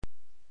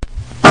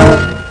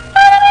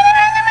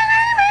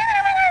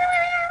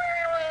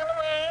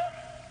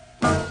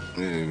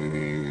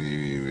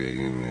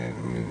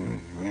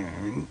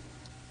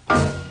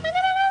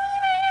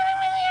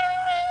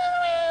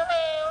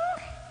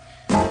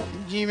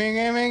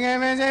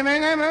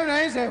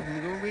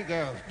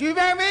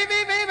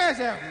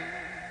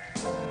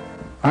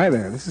Hi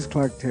there, this is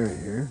Clark Terry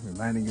here,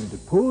 reminding you to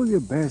pull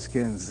your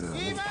bearskins a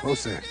little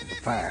closer to the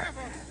fire.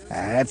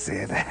 That's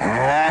it.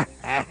 Now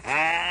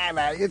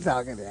you're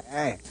talking there.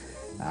 Hey.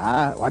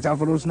 Watch out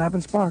for those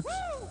snapping sparks.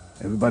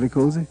 Everybody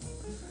cozy?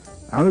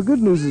 Now the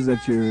good news is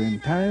that you're in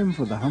time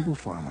for the humble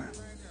farmer.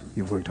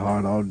 You've worked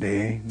hard all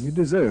day. You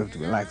deserve to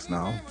relax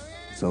now.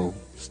 So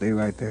stay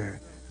right there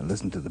and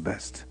listen to the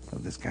best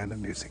of this kind of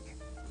music.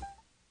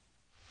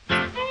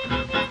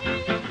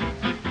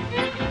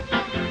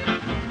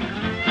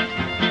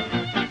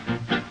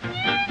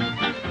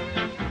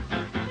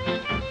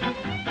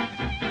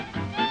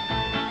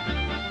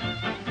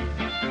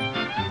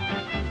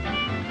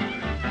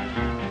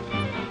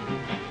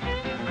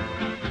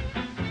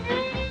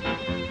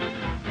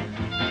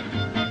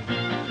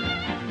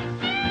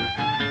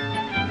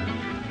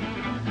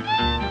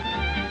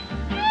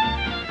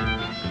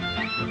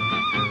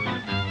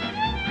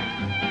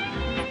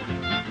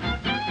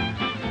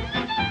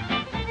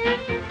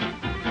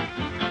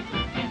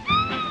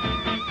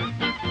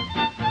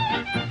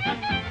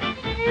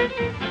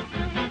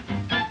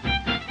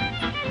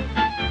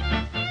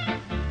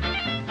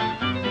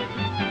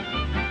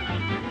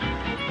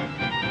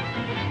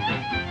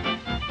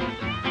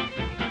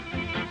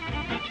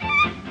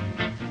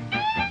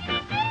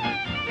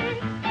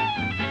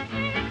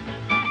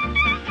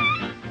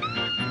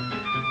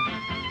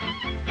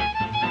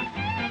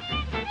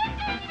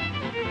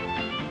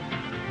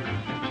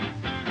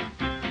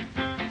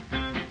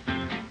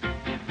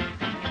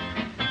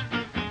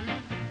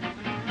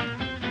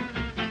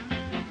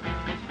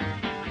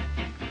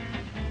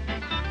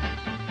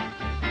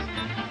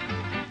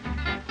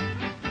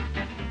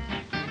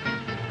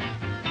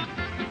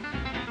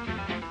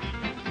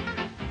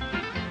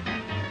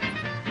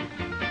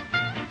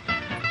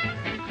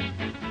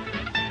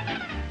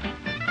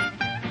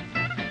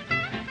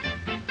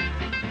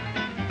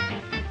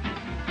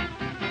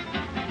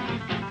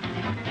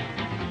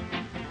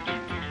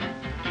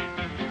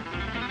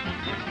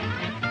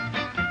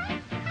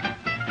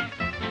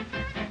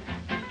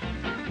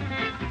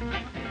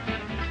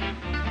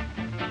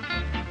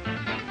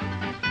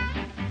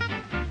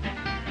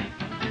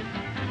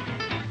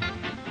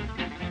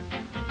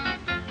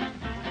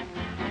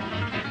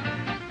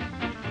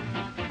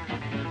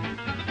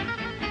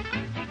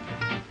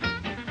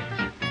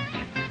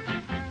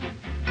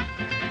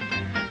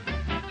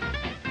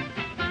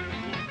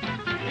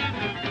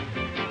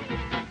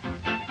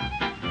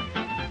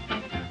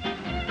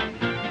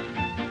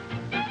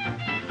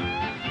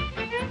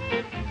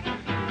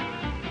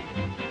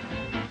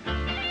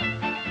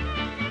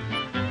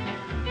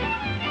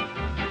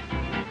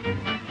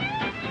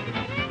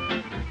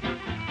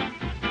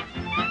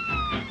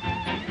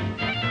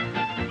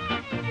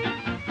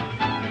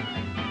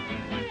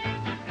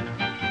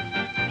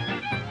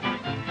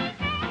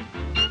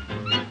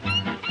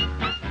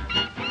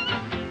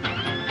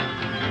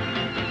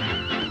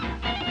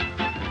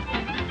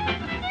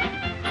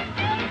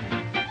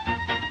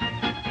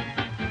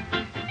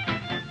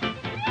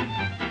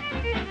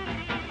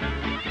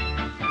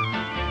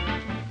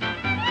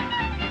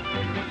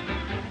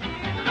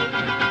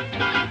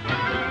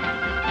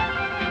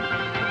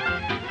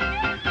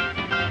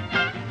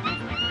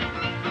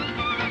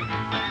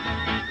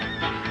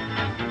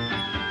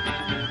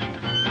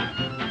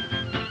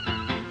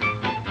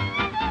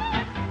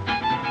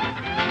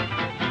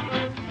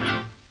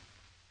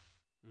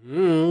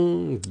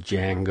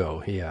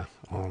 Django here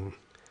on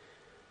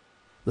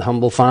the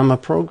Humble Farmer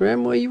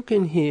program, where you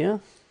can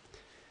hear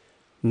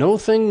No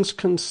Things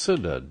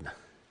Considered.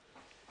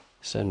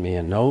 Send me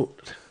a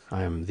note.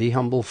 I am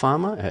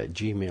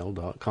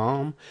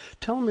thehumblefarmer@gmail.com.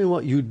 Tell me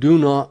what you do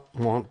not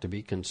want to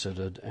be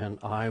considered, and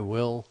I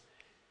will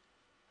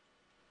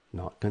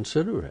not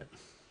consider it.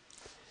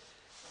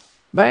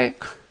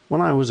 Back when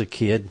I was a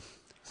kid,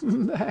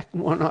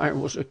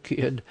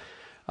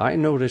 I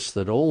noticed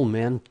that old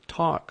men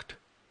talked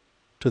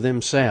to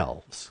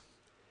themselves.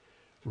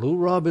 Lou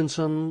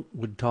Robinson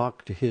would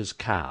talk to his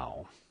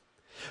cow.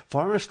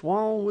 Forrest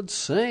Wall would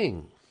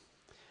sing.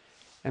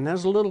 And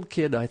as a little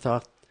kid, I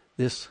thought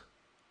this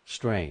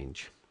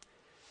strange.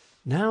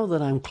 Now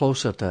that I'm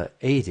closer to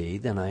 80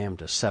 than I am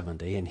to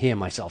 70 and hear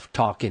myself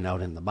talking out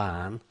in the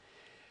barn,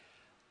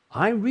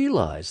 I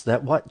realize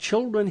that what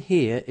children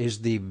hear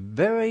is the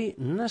very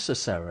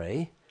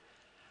necessary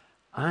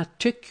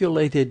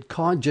articulated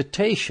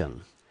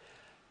cogitation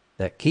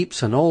that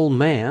keeps an old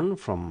man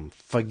from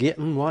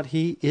forgetting what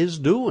he is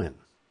doing.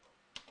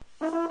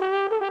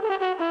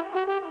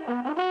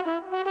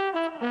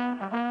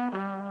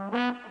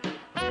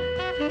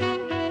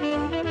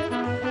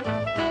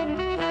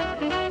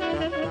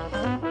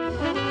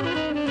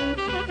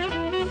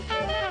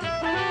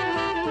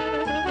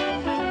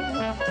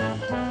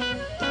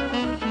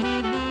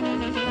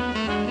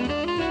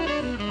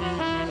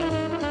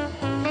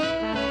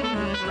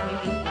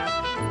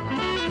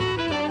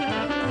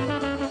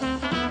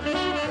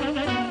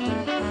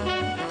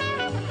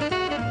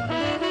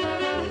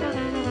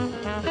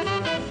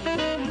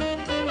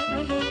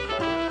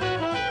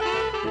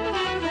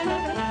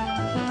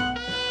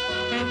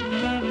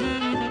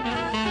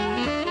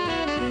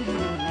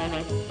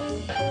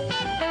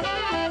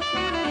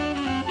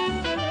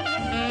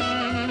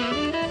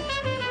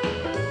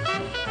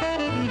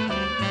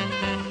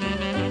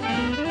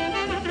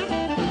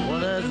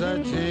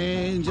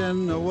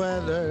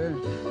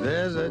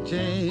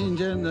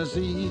 change in the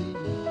sea.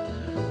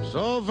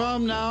 So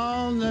from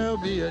now on there'll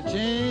be a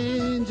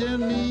change in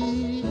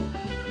me.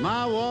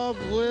 My walk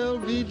will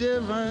be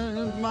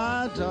different,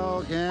 my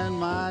talk and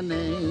my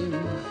name.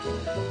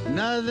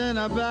 Nothing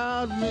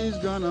about me's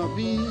gonna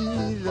be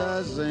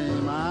the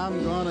same.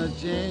 I'm gonna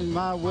change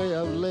my way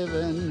of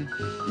living.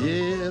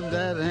 If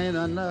that ain't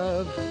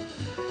enough,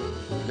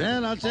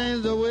 then I'll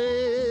change the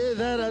way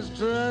that I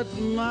strut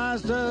my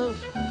stuff.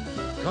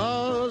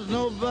 'Cause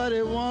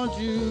nobody wants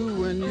you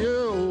when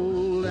you're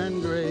old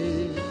and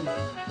gray.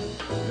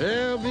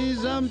 There'll be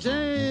some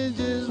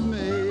changes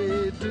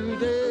made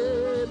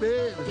today,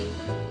 baby.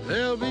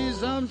 There'll be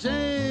some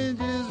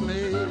changes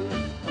made.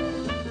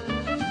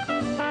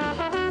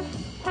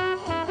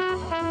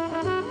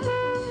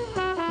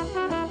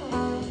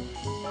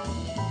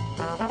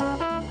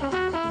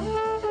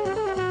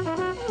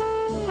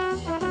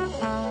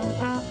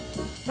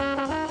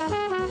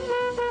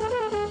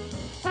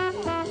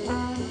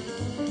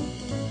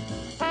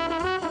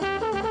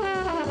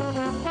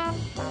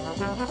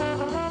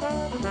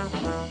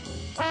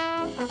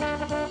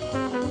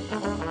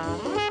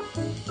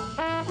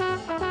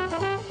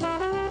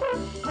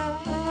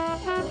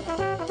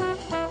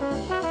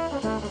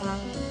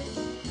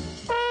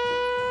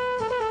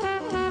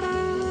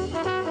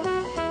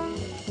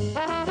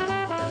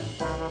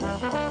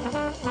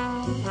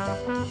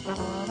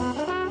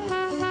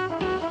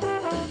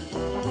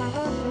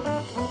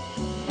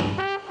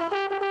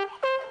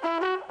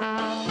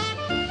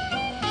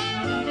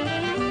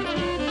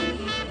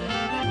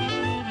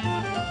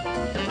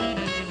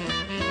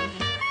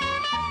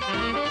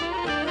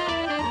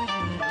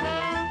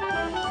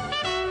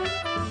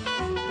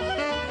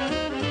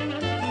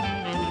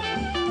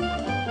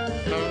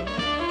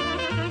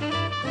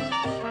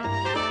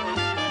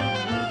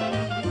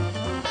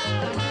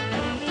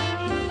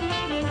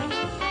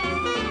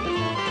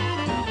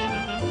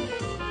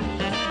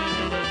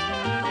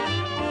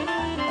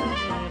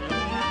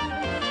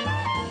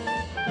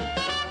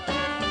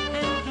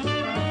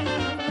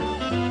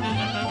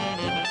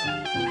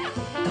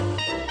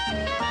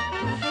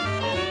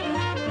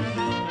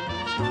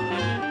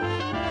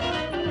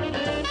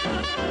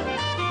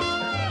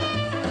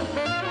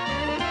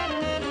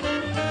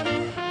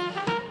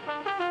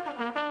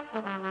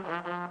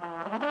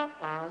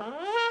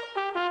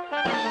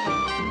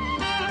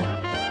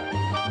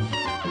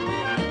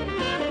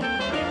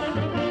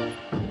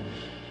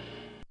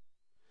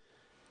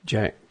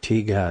 Jack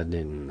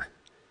Teagarden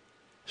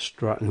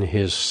strutting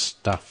his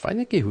stuff. I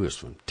think he was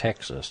from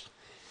Texas.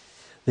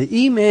 The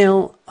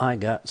email I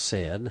got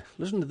said,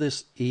 listen to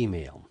this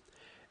email.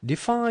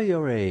 Defy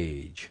your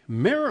age.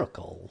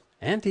 Miracle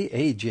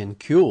anti-aging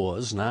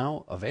cures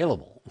now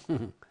available.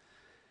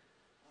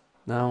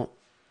 Now,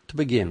 to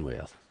begin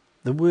with,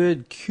 the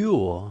word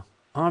cure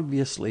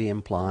obviously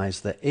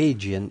implies that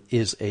aging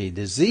is a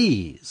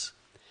disease.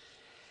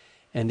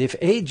 And if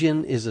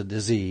aging is a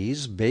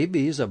disease,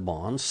 babies are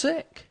born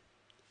sick.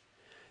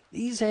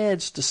 These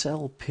ads to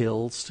sell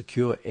pills to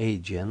cure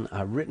aging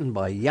are written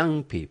by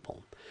young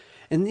people.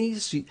 And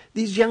these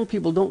young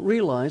people don't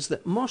realize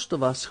that most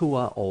of us who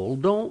are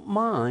old don't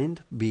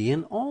mind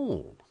being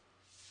old.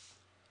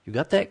 You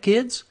got that,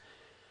 kids?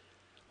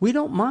 We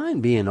don't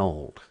mind being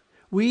old.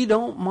 We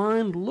don't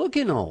mind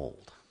looking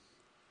old.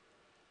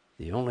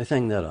 The only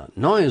thing that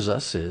annoys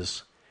us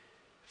is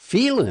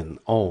feeling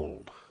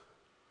old.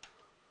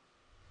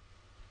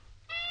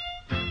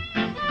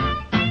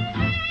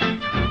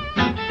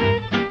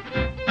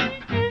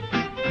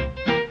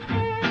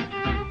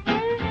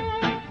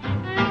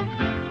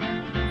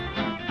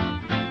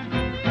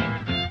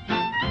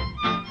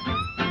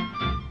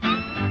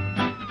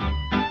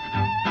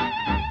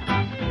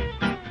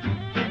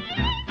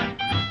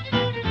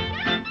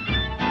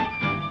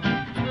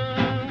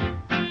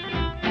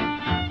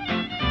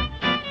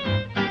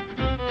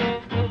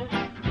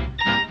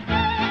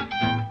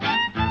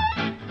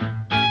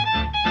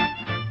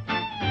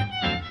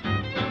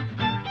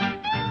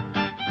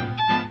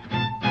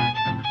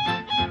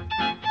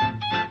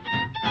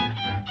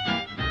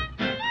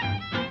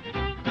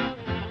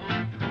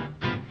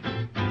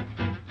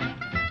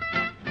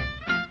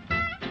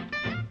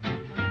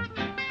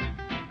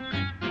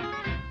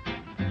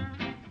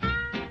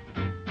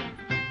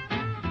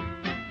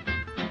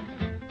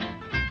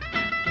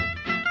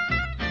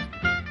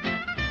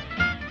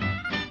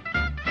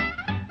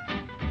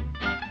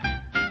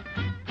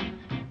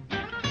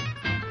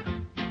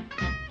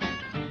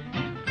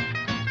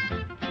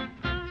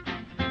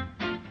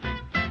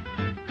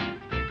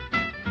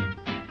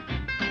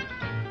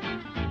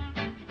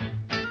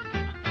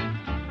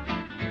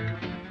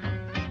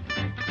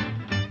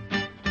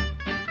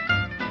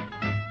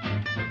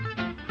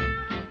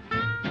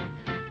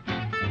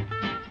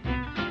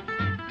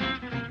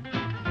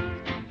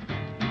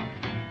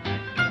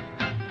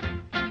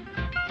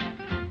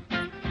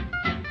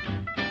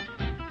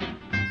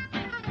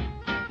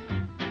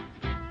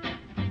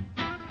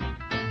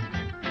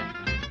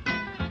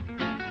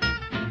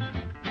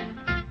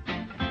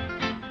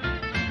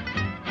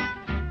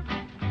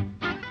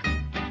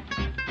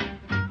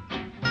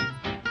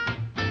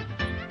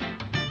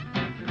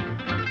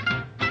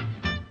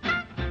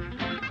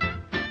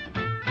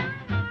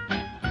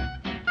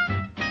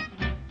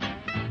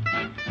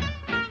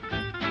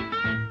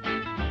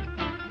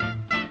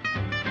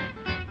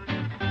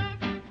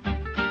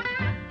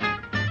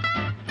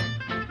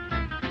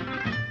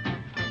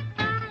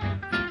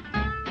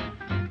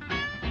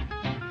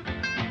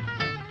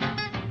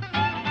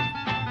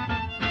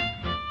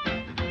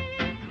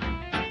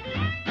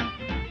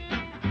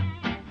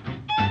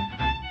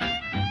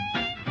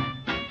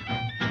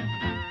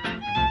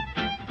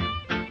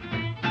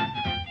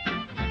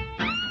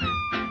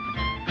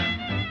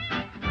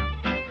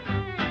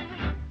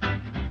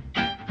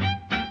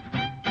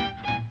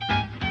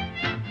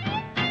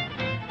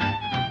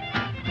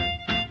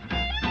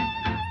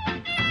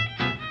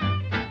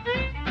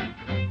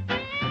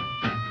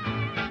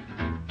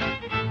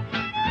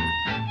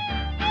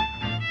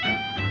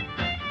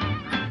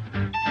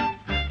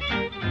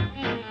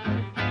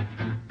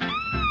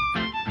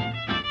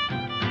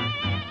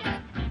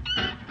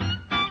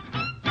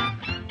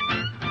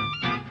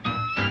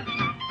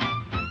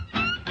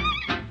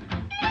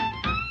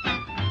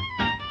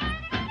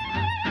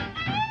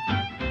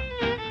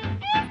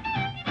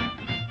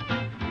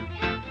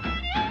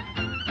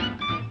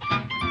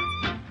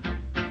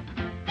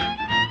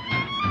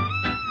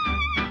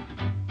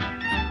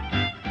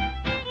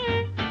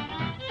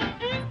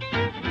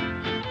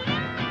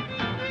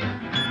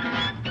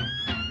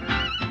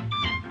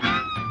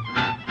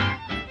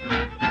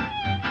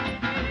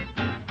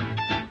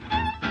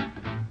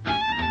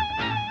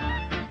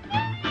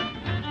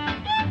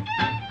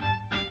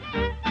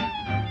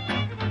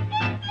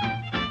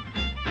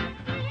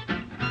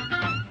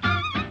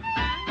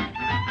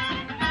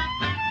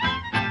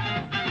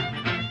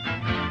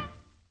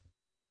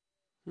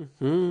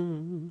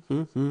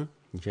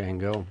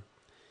 Django.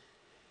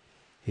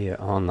 Here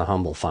on The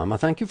Humble Farmer.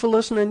 Thank you for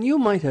listening. You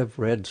might have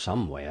read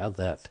somewhere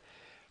that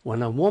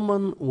when a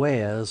woman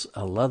wears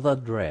a leather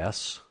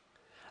dress,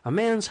 a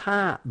man's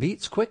heart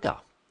beats quicker.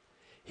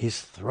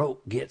 His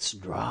throat gets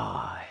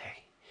dry.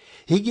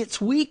 He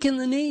gets weak in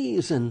the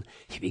knees and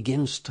he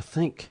begins to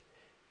think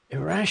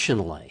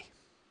irrationally.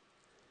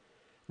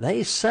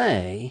 They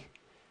say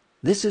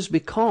this is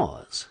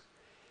because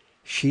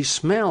she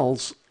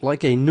smells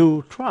like a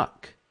new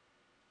truck.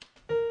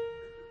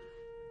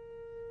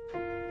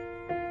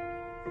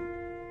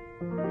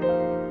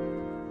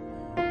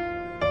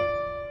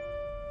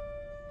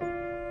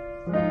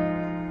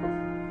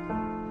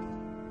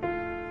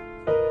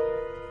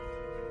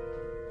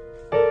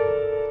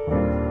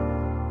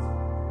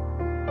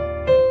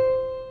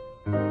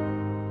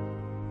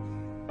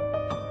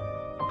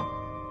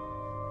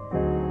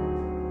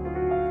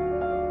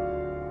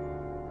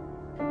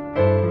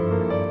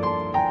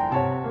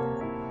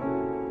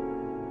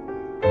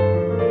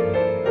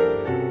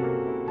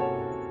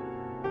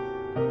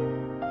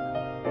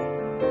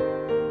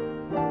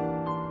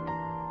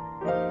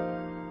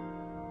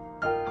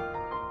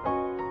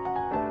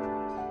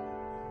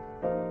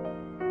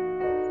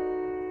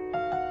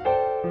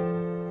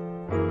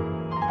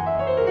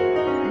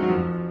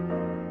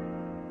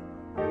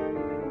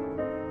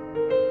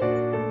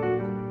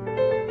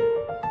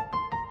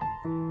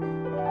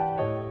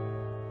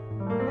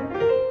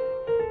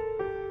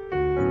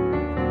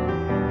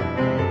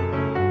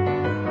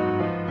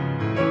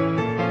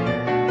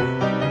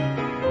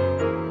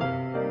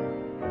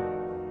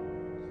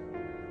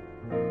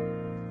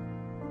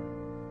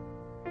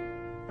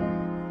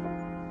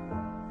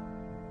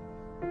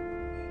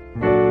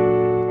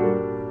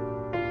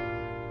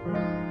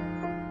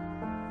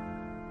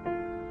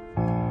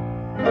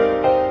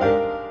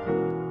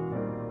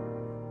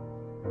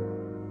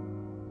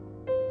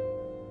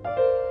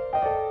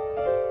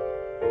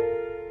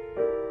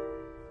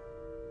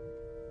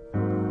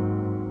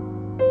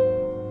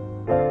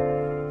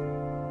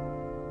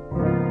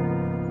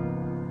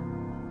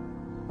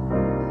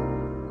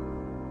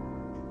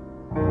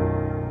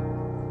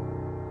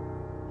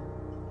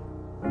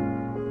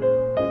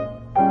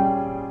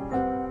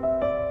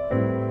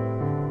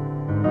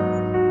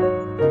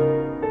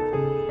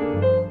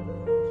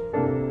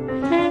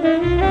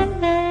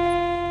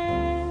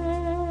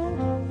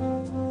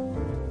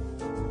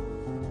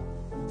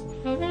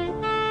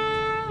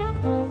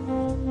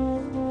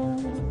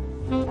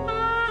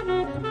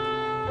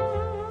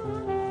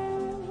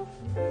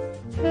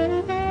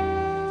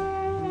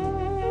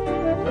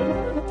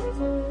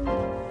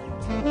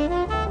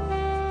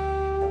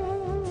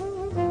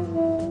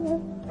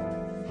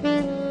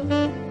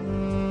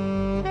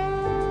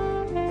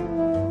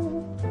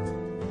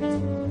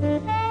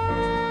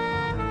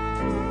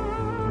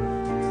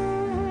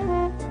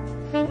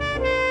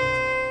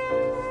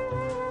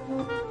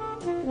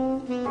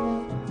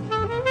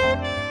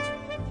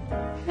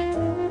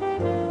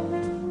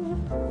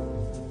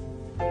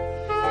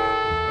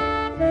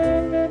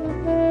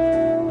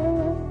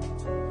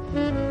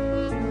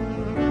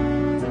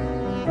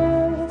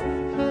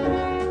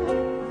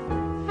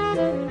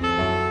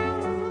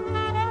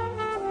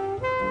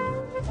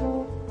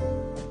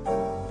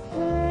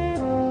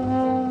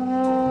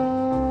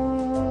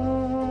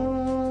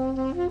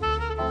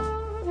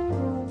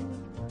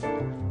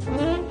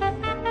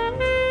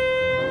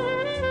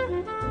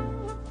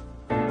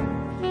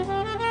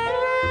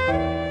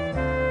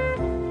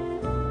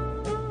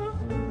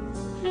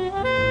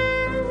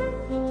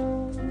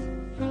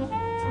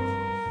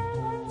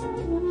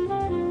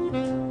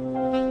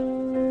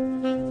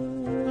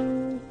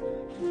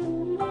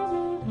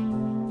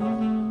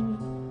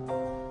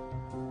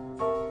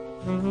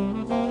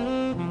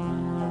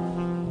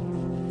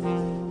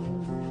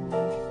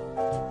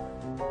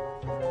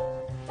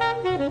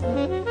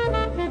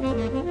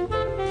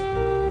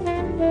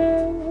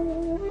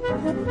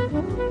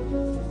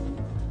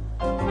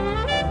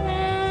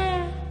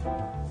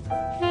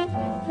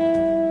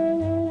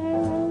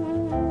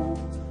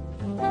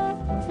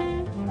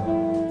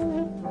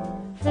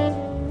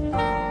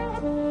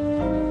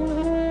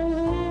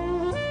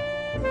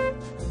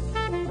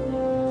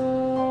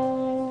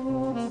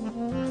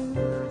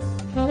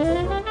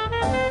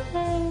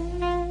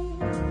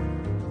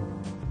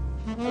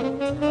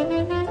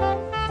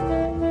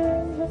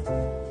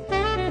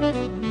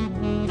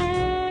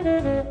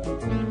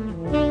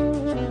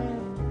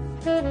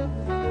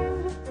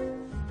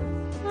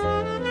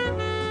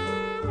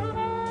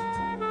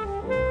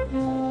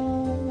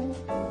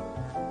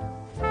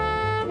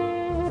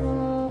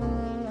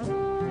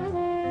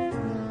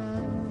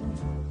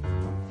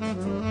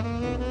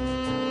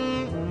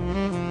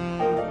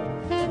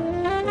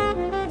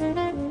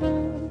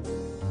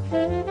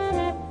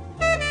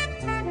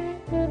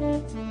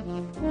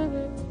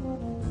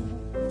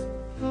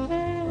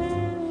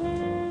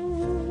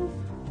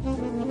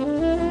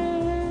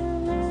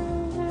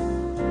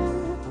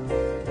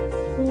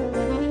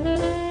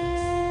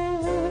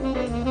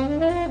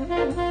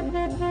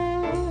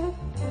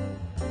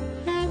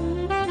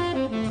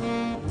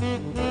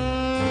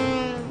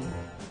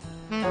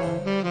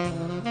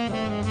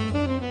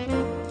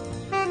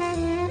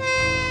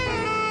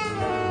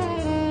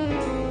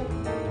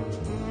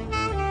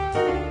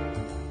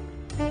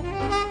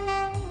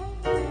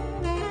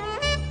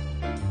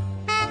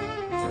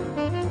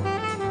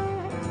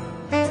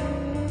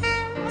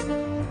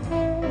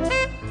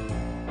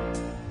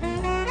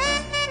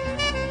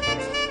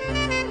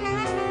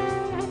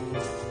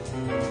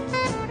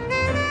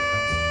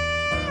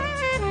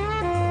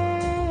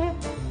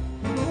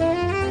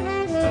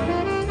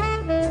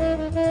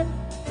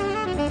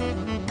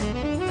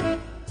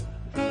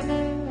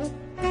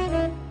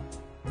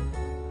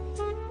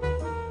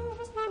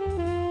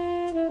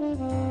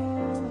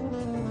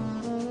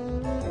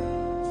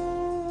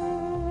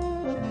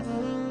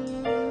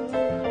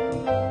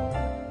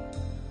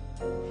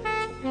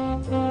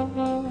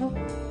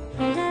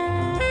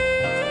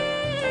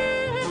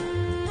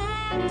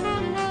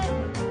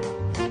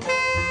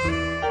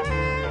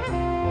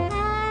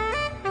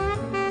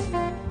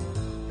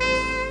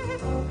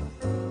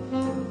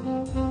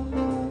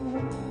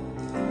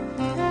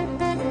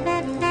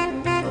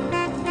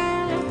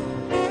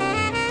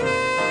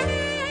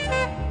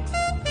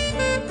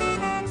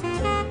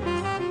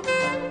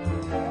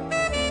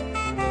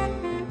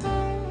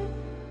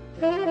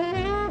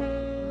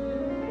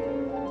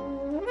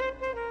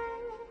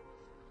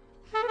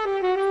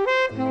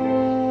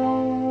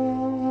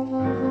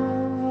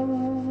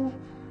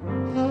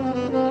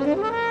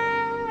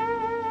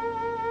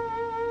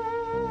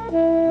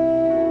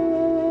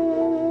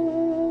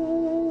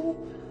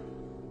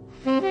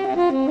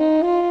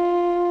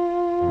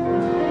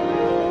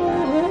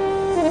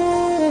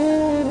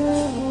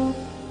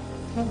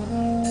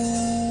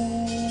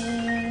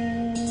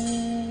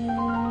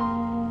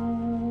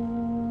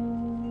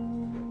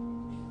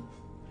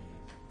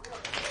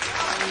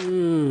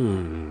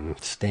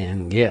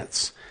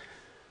 gets.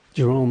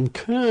 Jerome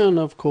Kern,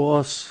 of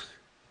course,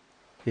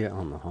 here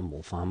on The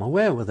Humble Farmer,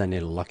 where with any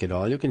luck at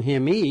all you can hear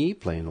me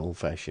playing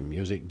old-fashioned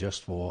music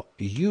just for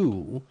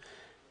you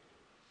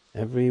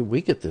every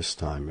week at this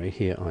time, right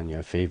here on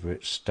your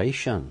favorite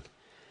station.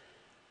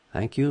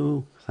 Thank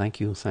you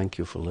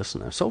for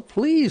listening. I'm so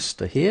pleased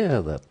to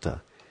hear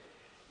that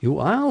you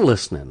are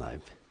listening.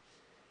 I've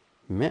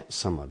met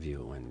some of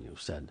you and you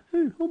said,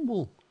 "Hey,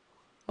 Humble,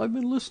 I've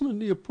been listening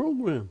to your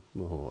program."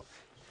 Well,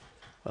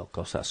 of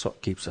course, that's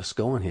what keeps us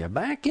going here.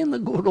 Back in the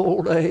good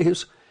old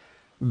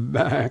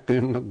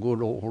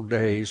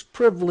days,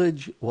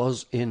 privilege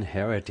was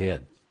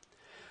inherited.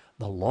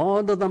 The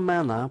lord of the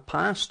manor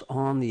passed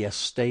on the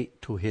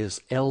estate to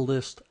his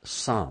eldest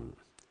son,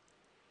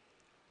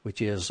 which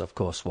is, of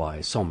course,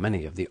 why so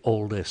many of the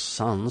oldest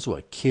sons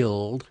were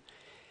killed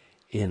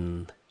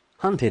in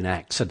hunting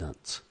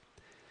accidents.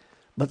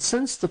 But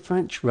since the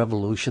French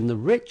Revolution, the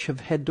rich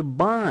have had to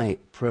buy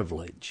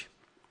privilege.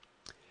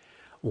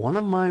 One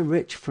of my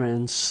rich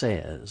friends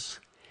says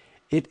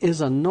it is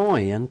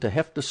annoying to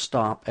have to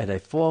stop at a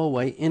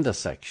four-way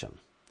intersection,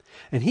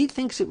 and he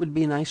thinks it would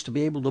be nice to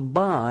be able to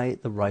buy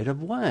the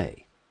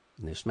right-of-way.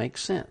 And this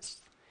makes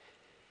sense.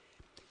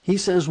 He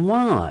says,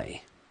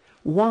 why?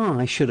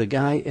 Why should a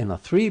guy in a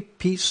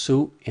three-piece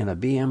suit in a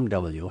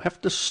BMW have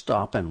to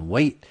stop and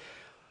wait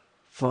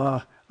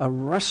for a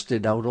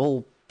rusted-out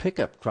old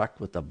pickup truck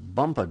with a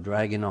bumper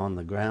dragging on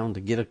the ground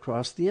to get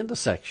across the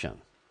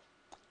intersection?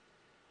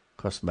 Of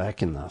course,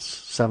 back in the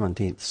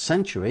 17th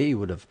century, you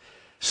would have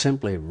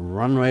simply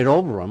run right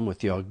over him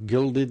with your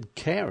gilded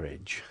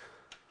carriage.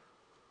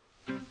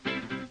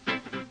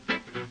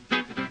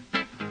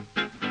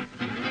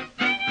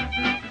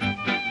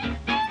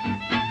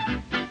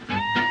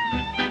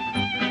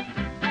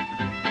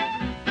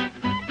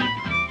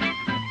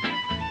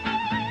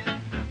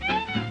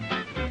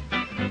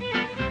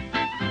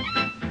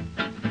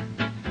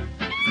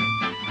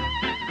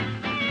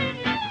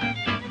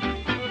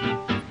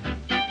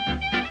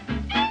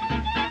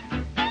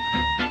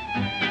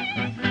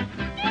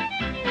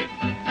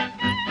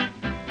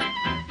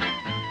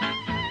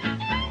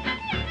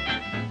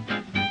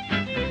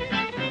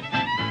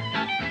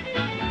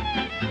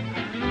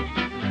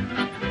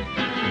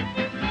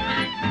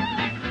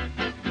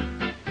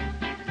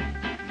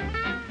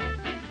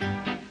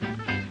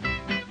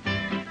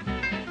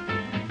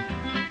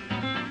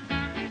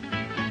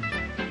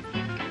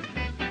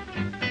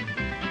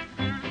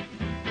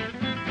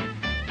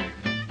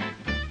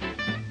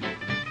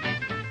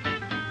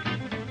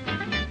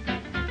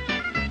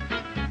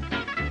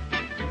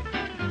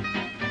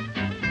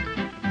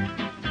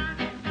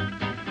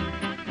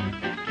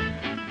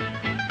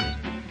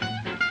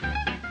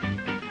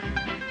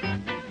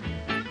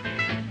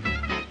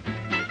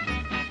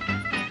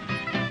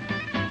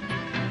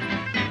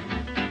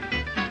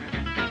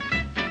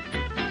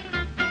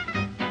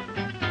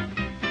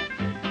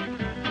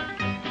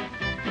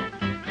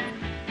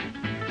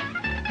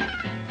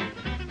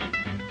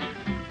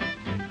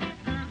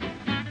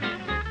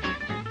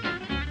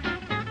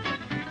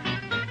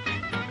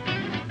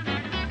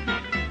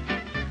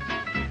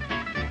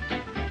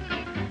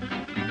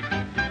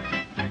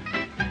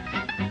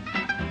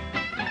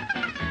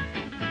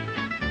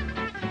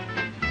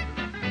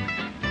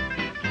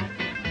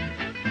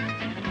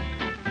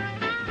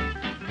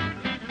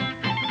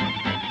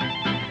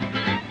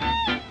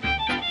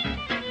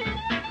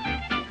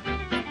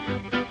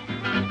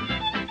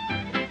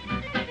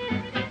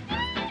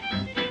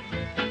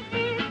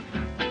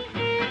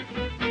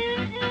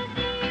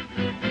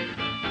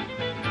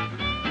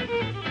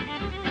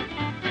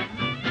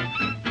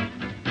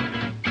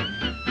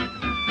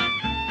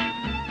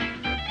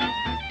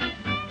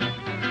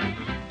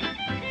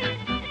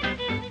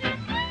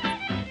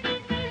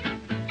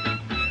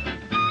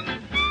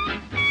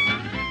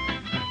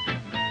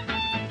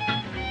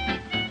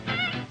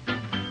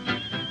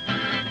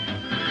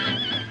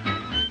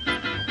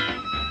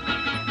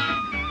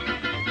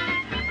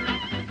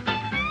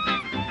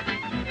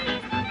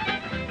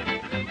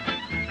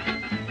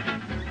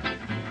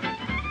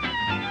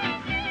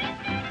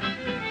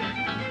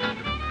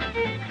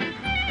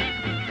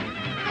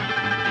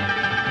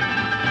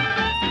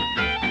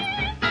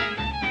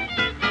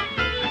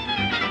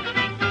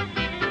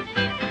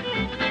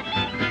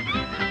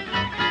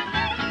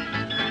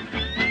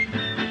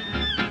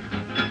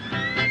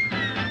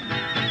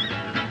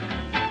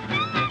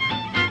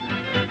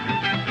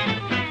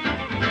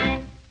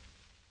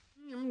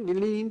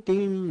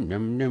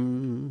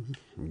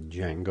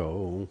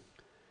 Django.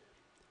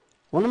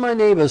 One of my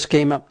neighbors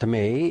came up to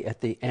me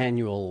at the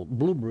annual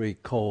Blueberry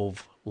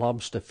Cove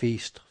Lobster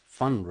Feast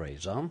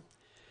fundraiser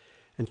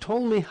and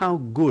told me how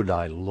good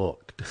I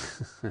looked.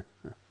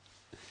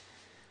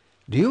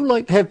 Do you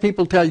like to have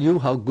people tell you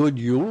how good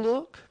you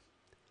look?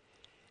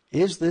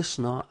 Is this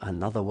not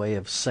another way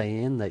of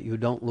saying that you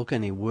don't look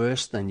any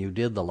worse than you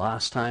did the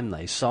last time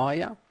they saw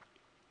you?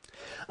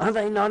 Are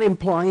they not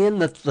implying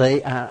that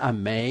they are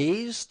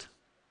amazed?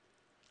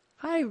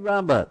 Hi,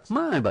 Robert.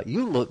 My, but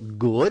you look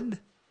good.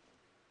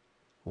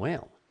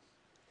 Well,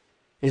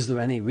 Is there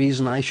any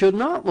reason I should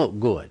not look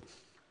good?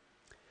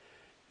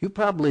 You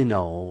probably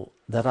know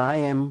that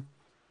I'm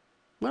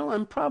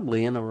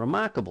probably in a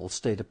remarkable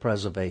state of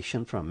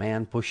preservation for a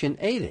man pushing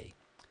 80.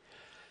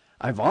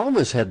 I've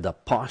always had the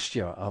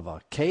posture of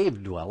a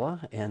cave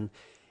dweller, and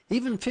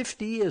even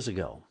 50 years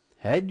ago,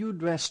 had you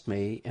dressed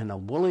me in a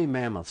woolly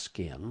mammoth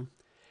skin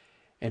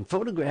and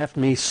photographed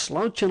me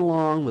slouching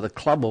along with a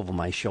club over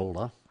my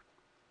shoulder,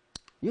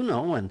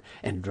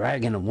 and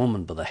dragging a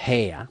woman by the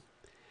hair,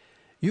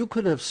 you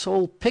could have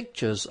sold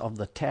pictures of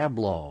the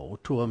tableau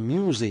to a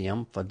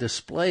museum for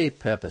display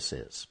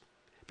purposes,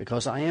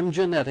 because I am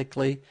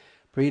genetically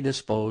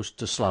predisposed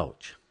to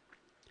slouch.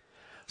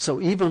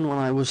 So even when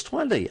I was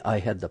 20, I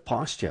had the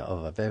posture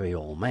of a very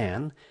old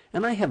man,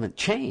 and I haven't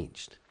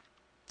changed.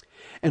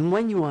 And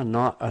when you are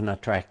not an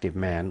attractive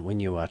man when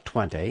you are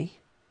 20,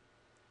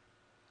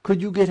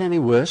 could you get any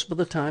worse by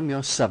the time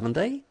you're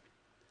 70?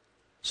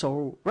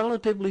 So,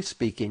 relatively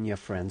speaking, your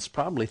friends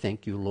probably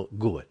think you look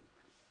good.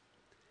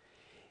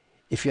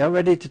 If you're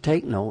ready to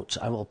take notes,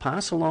 I will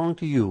pass along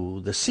to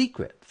you the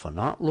secret for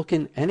not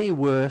looking any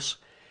worse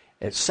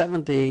at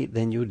 70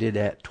 than you did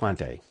at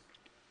 20.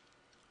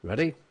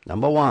 Ready?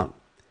 Number 1,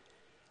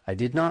 I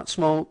did not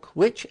smoke,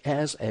 which,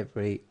 as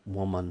every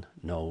woman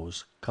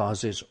knows,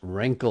 causes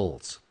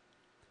wrinkles.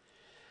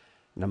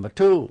 Number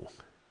 2,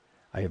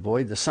 I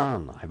avoid the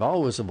sun. I've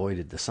always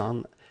avoided the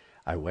sun.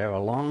 I wear a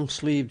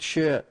long-sleeved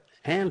shirt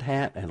and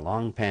hat and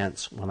long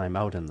pants when I'm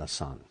out in the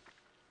sun.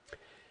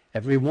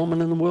 Every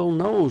woman in the world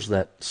knows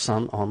that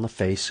sun on the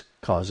face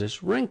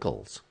causes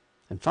wrinkles.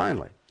 And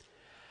finally,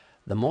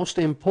 the most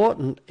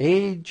important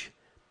age,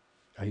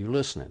 are you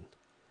listening?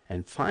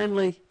 And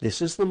finally,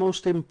 this is the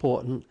most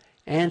important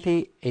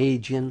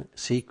anti-aging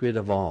secret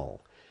of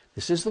all.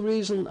 This is the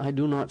reason I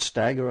do not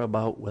stagger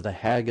about with a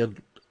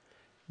haggard,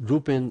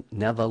 drooping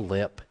nether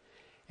lip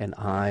and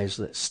eyes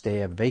that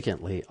stare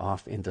vacantly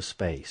off into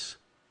space.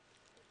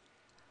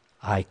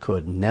 I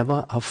could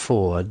never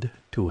afford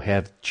to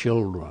have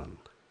children.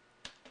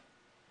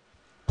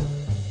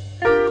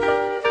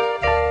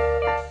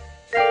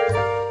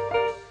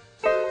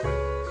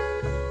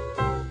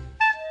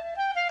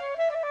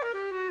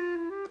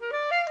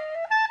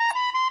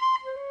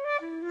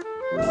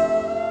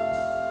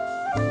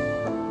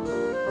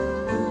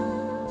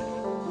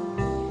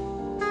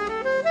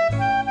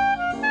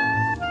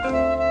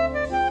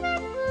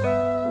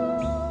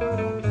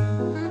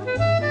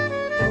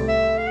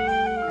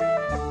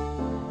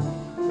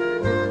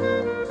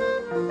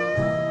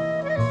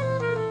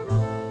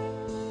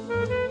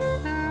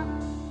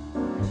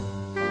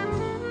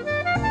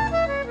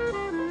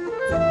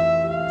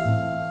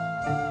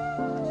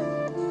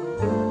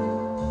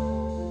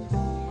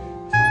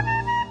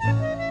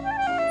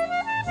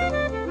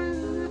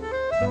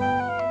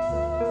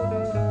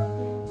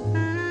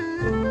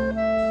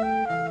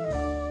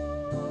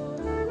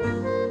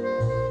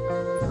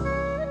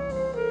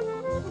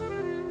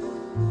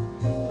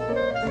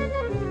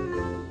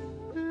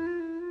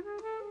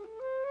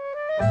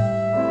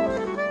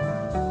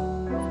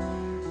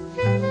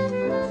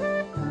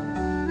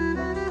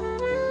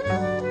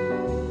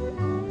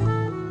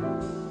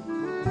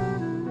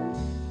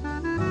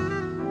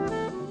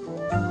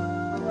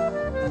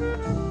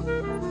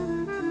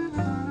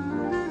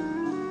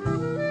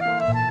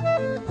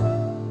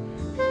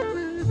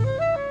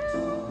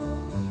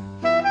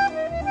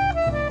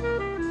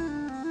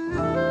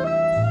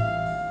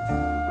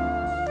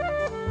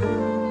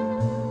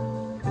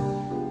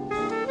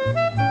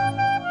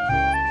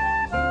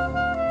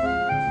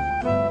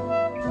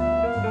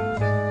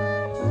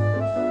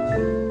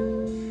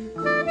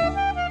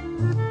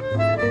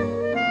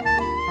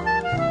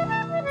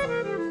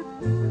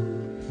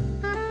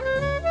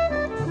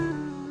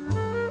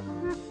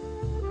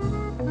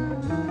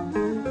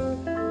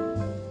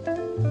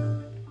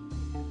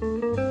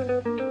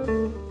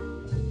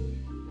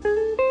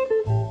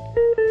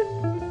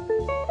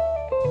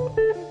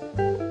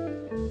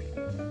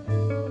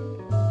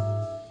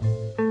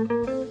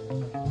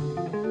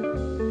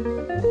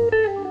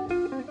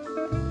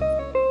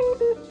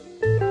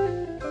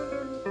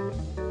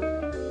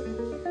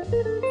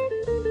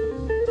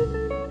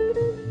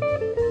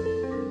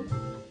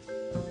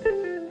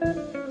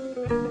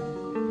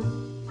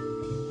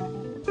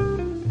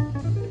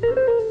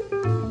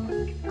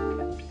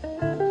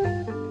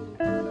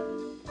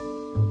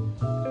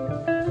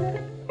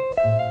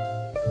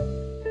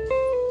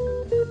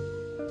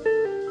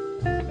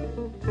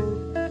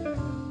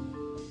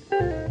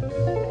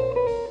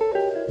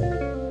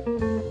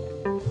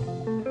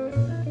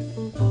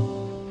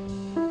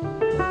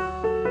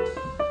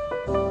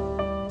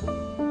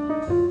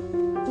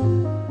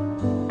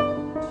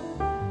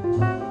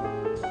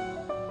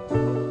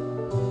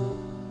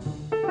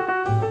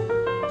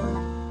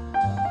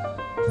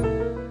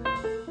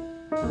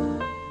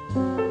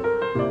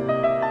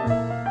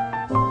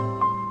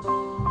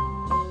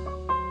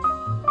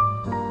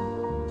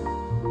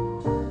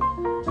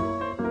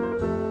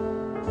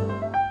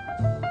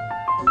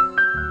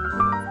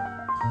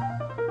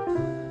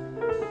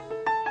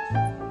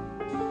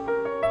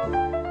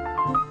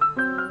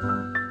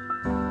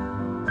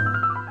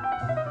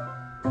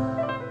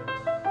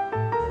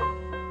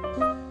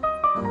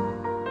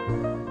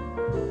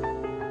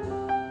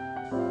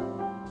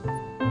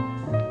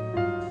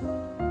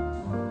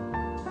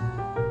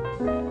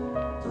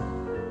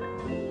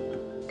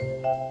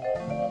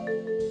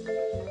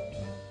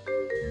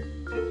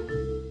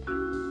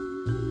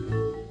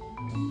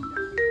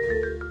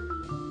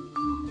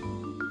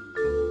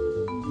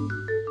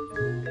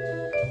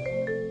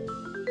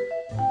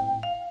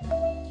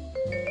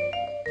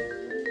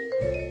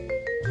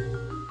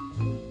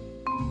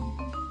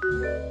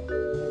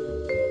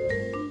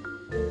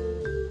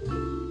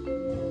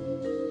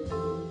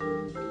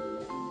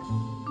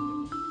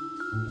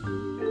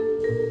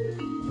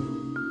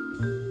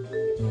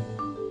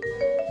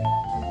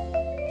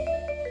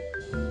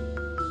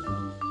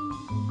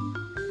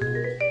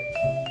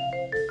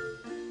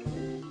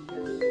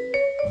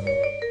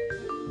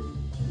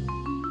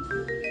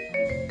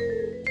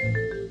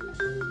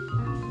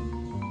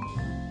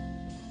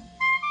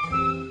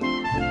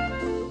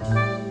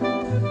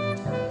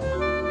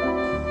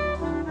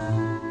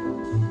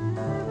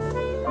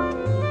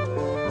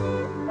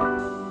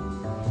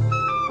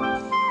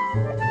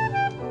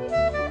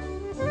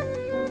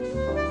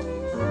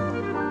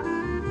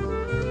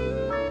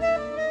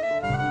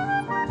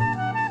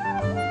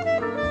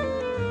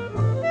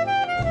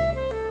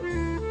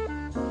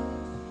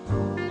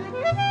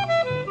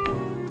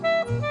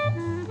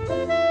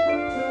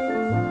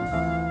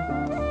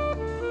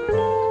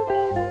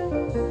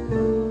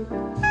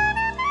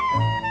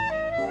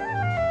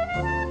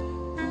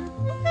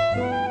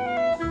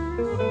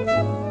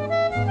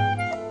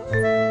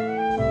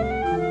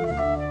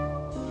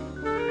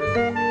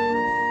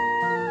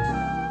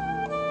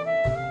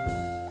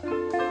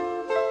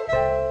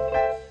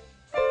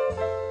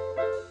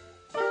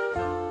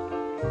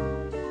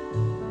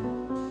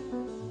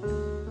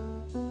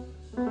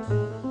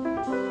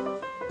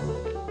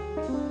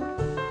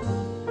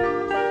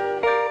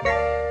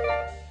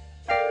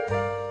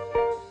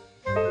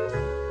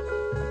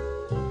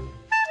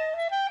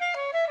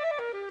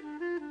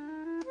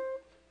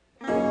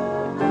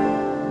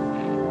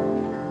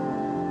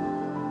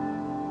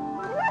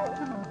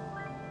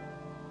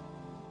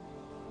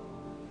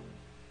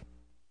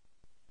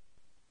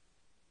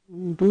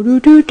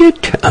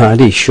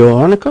 Artie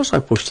Shaw, and of course I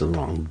pushed the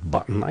wrong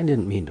button. I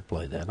didn't mean to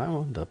play that. I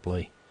wanted to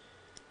play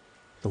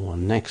the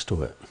one next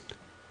to it.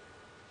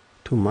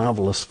 Too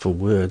marvelous for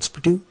words.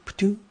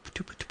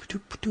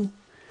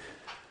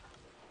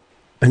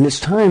 And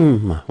it's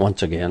time,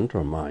 once again, to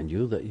remind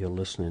you that you're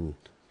listening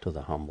to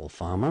The Humble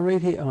Farmer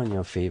right here on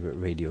your favorite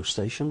radio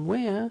station,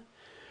 where,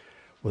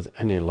 with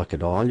any luck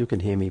at all, you can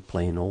hear me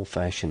playing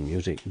old-fashioned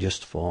music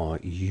just for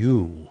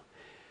you.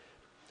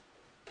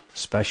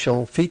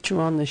 Special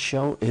feature on this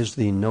show is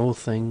the No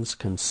Things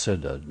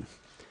Considered.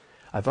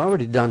 I've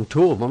already done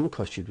 2 of them,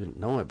 because you didn't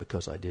know it,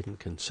 because I didn't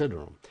consider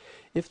them.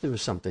 If there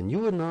is something you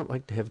would not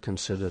like to have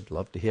considered,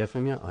 love to hear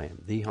from you. I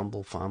am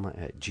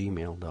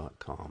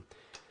thehumblefarmer@gmail.com.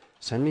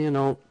 Send me a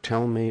note,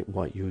 tell me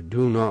what you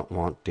do not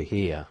want to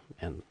hear,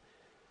 and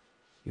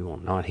you will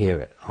not hear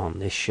it on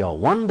this show.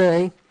 One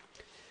day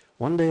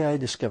I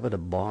discovered a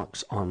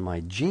box on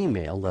my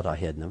Gmail that I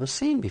had never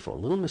seen before, a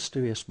little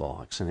mysterious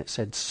box, and it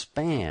said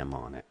spam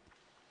on it.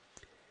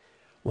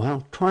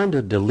 While trying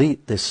to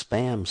delete this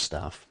spam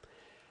stuff,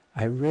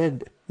 I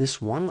read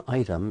this one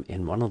item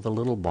in one of the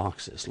little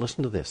boxes.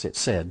 Listen to this. It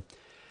said,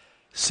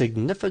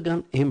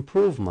 significant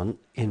improvement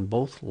in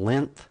both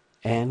length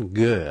and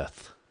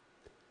girth.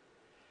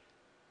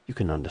 You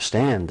can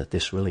understand that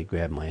this really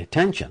grabbed my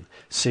attention.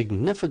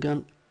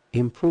 Significant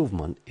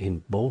improvement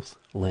in both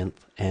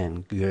length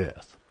and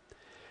girth.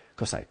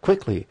 Because I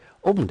quickly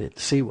opened it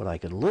to see what I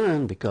could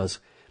learn, because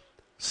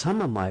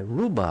some of my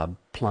rhubarb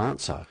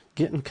plants are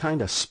getting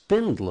kind of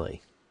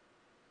spindly.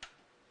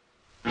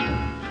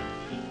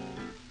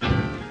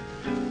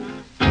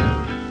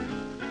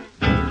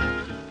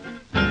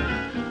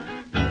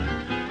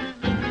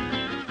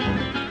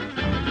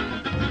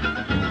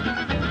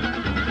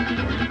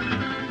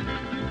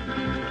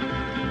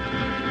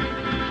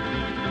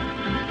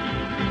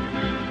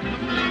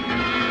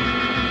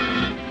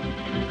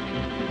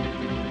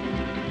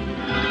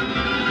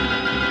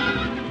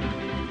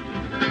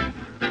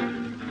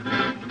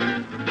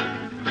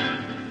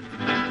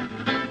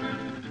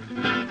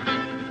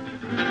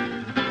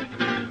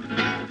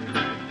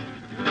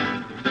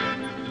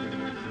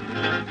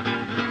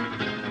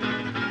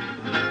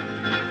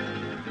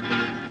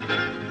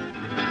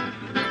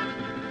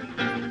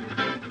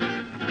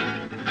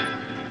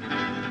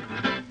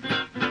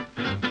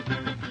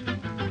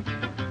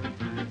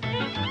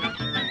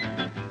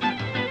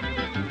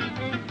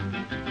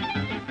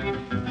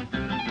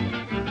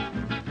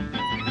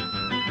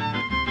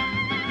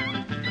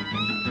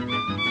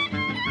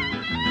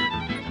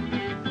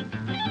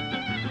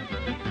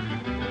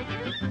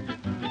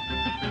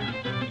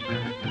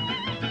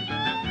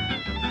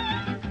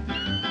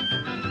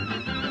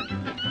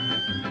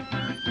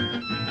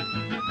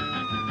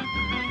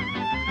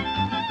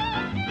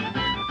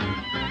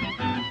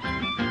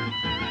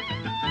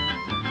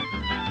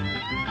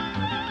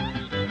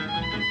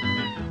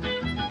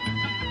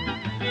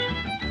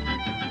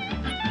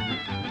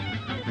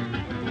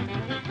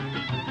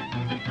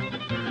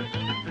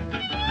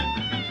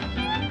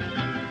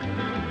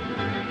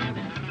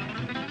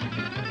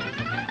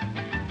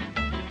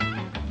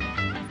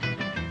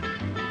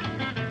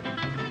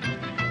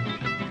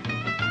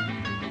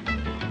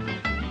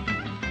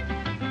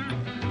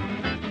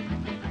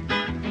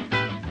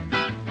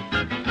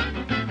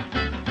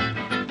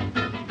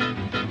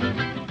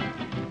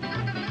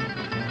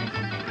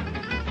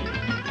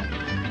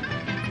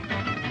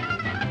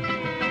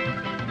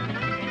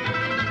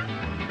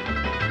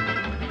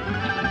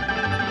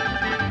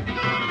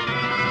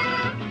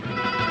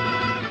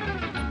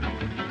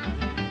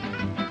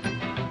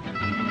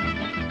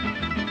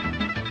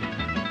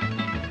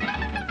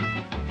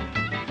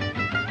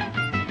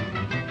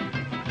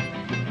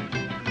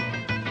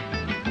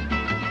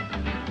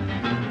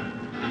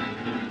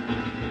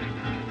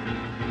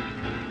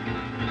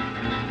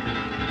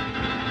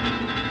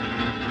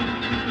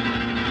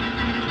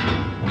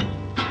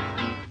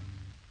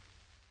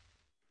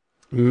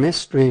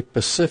 Mystery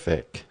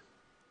Pacific,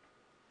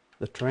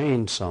 the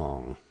train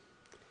song,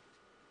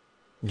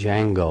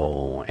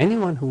 Django.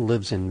 Anyone who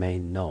lives in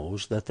Maine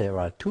knows that there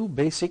are 2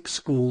 basic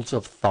schools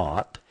of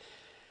thought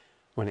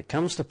when it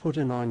comes to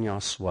putting on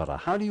your sweater.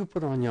 How do you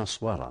put on your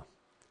sweater?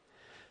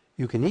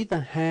 You can either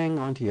hang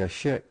onto your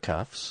shirt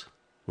cuffs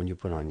when you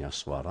put on your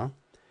sweater,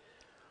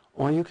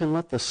 or you can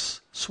let the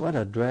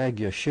sweater drag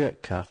your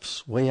shirt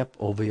cuffs way up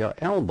over your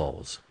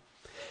elbows.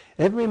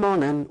 Every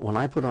morning when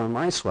I put on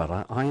my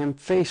sweater, I am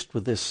faced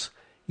with this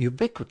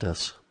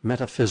ubiquitous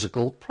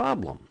metaphysical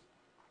problem.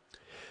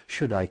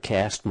 Should I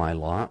cast my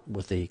lot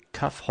with the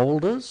cuff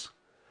holders,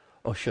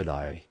 or should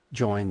I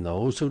join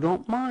those who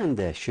don't mind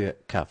their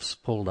shirt cuffs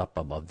pulled up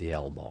above the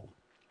elbow?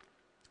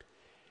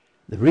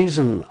 The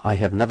reason I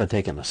have never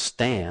taken a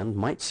stand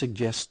might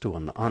suggest to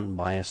an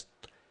unbiased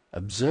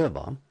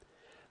observer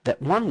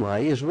that one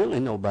way is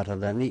really no better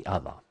than the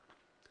other.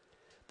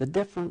 The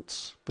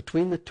difference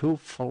between the 2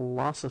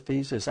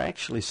 philosophies is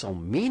actually so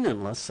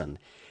meaningless and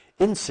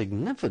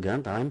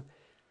insignificant, I'm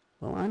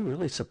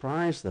really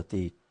surprised that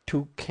the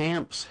 2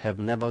 camps have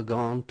never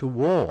gone to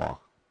war.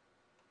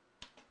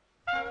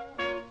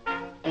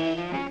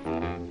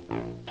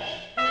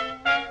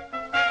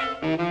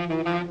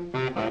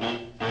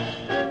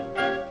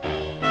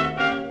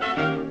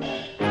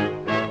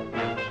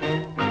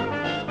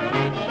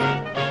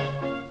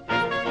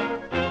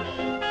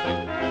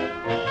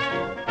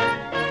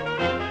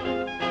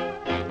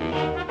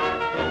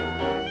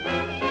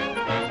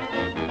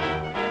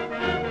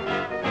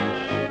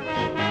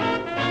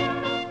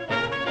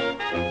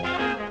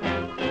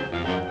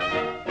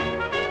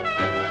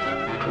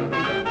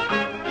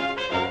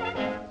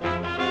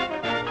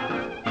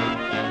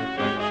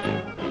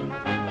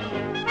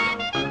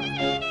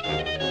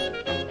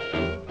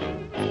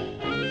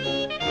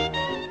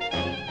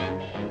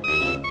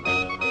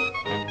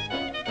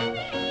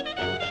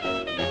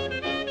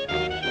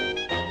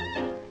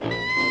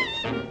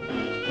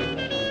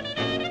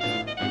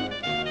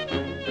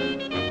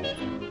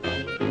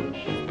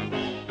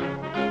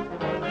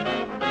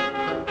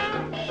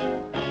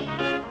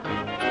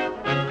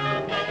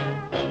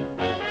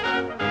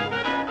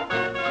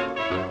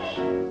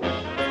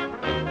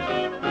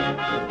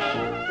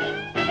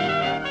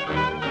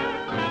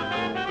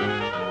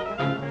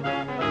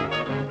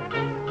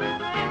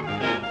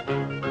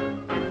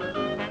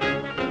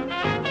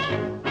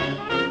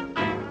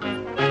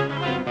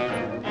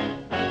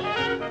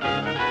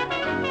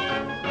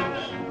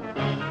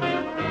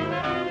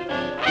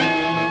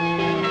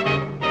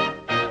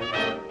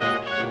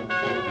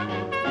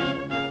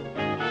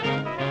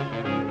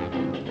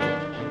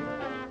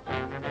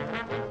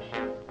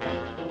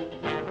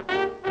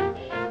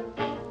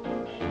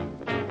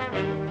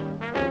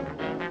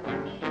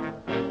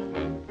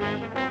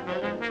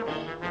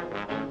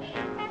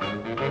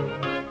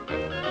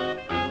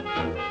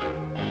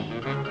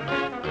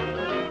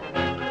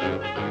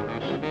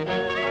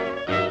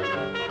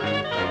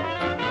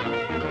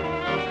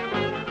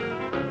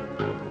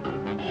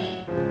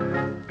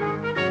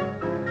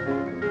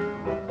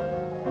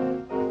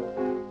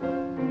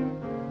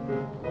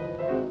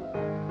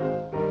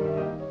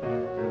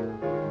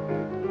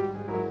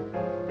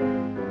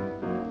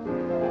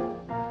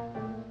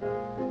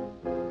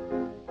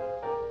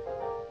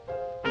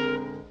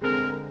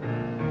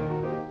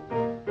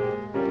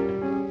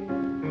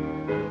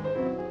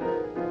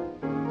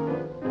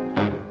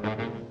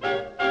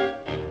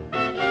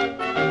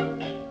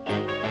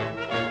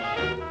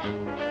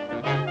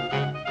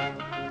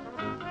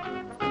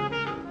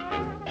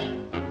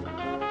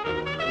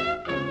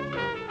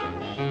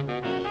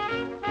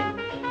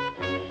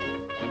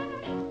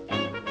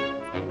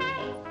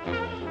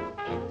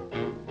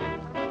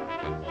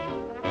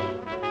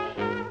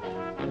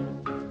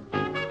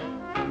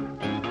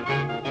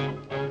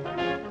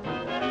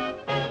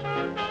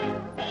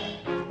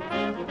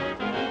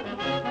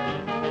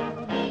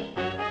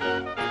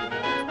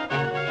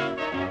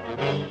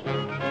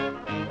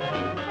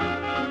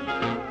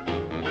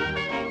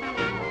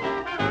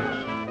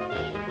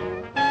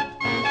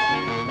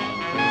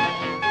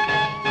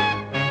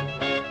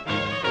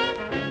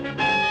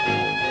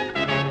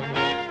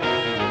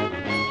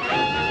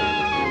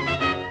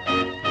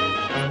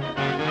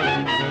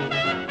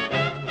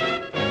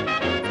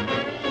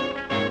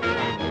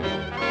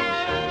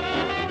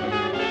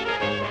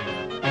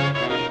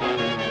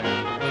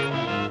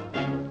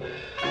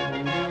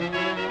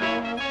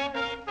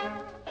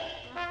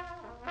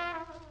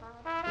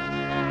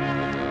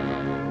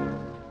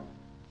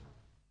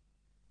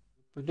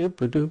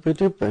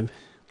 I've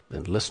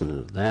been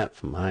listening to that,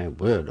 for my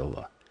word,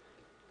 over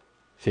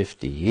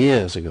 50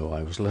 years ago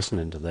I was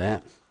listening to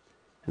that.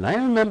 And I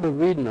remember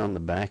reading on the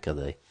back of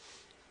the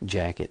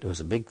jacket, it was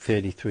a big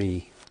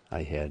 33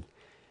 I had,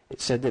 it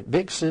said that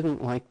Bix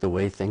didn't like the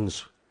way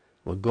things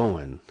were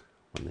going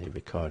when they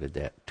recorded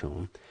that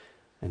tune.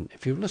 And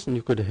if you listen,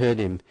 you could have heard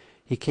him.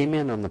 He came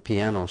in on the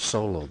piano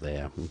solo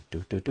there,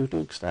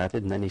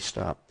 started, and then he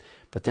stopped.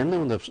 But then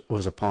there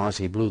was a pause.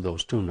 He blew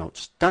those two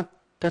notes,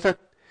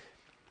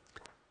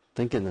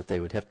 thinking that they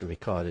would have to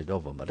record it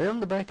over. But on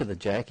the back of the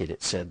jacket,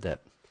 it said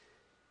that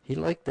he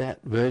liked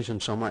that version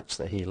so much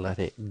that he let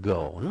it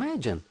go.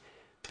 Imagine,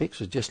 Bix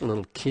was just a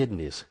little kid in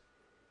his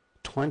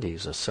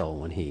 20s or so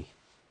when he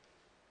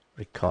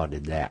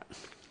recorded that.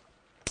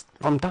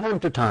 From time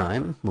to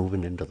time,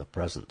 moving into the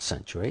present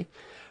century,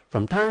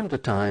 from time to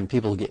time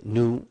people get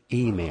new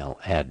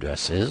email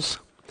addresses,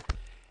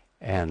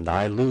 and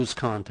I lose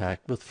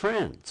contact with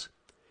friends.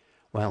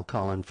 While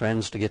calling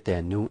friends to get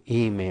their new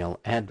email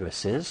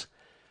addresses,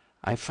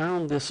 I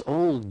found this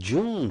old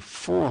June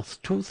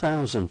 4th,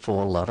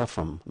 2004 letter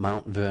from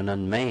Mount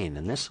Vernon, Maine,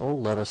 and this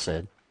old letter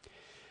said,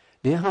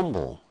 "Dear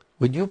Humble,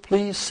 would you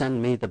please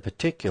send me the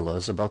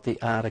particulars about the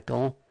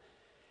article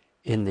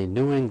in the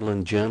New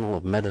England Journal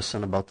of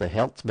Medicine about the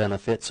health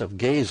benefits of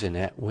gazing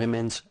at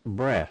women's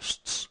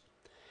breasts?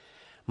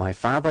 My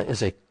father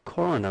is a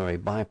coronary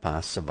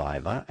bypass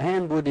survivor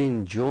and would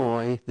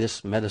enjoy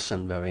this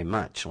medicine very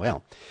much."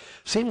 Well,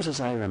 seems as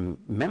I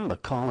remember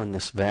calling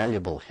this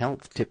valuable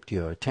health tip to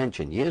your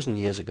attention years and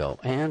years ago,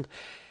 and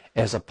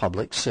as a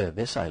public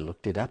service I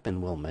looked it up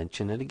and will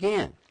mention it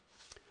again.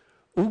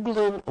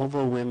 Oogling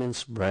over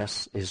women's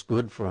breasts is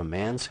good for a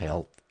man's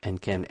health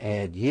and can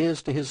add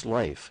years to his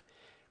life,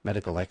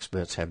 medical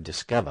experts have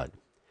discovered.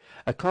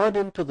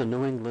 According to the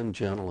New England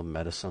Journal of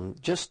Medicine,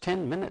 just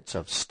 10 minutes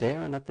of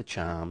staring at the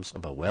charms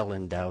of a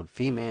well-endowed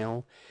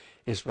female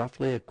is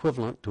roughly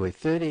equivalent to a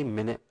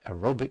 30-minute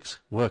aerobics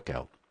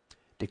workout,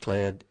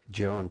 declared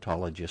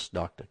gerontologist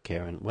Dr.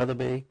 Karen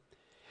Weatherby.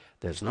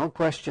 There's no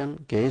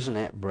question gazing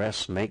at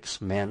breasts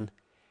makes men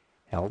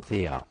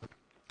healthier.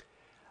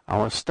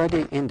 Our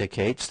study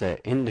indicates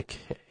that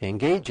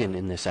engaging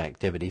in this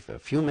activity for a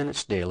few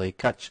minutes daily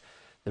cuts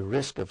the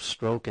risk of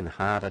stroke and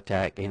heart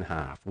attack in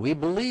half. We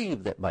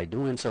believe that by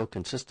doing so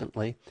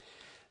consistently,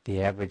 the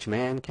average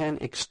man can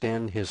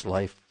extend his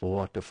life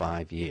 4 to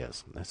 5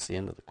 years. That's the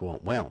end of the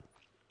quote. Well,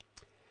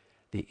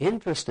 the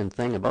interesting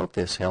thing about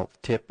this health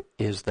tip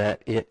is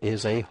that it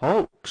is a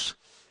hoax,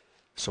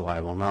 so I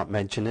will not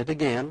mention it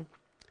again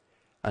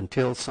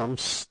until some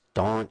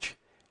staunch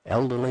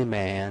elderly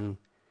man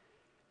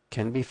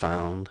can be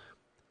found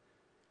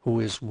who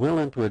is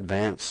willing to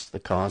advance the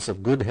cause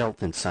of good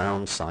health and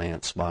sound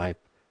science by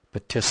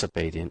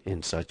participating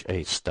in such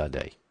a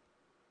study.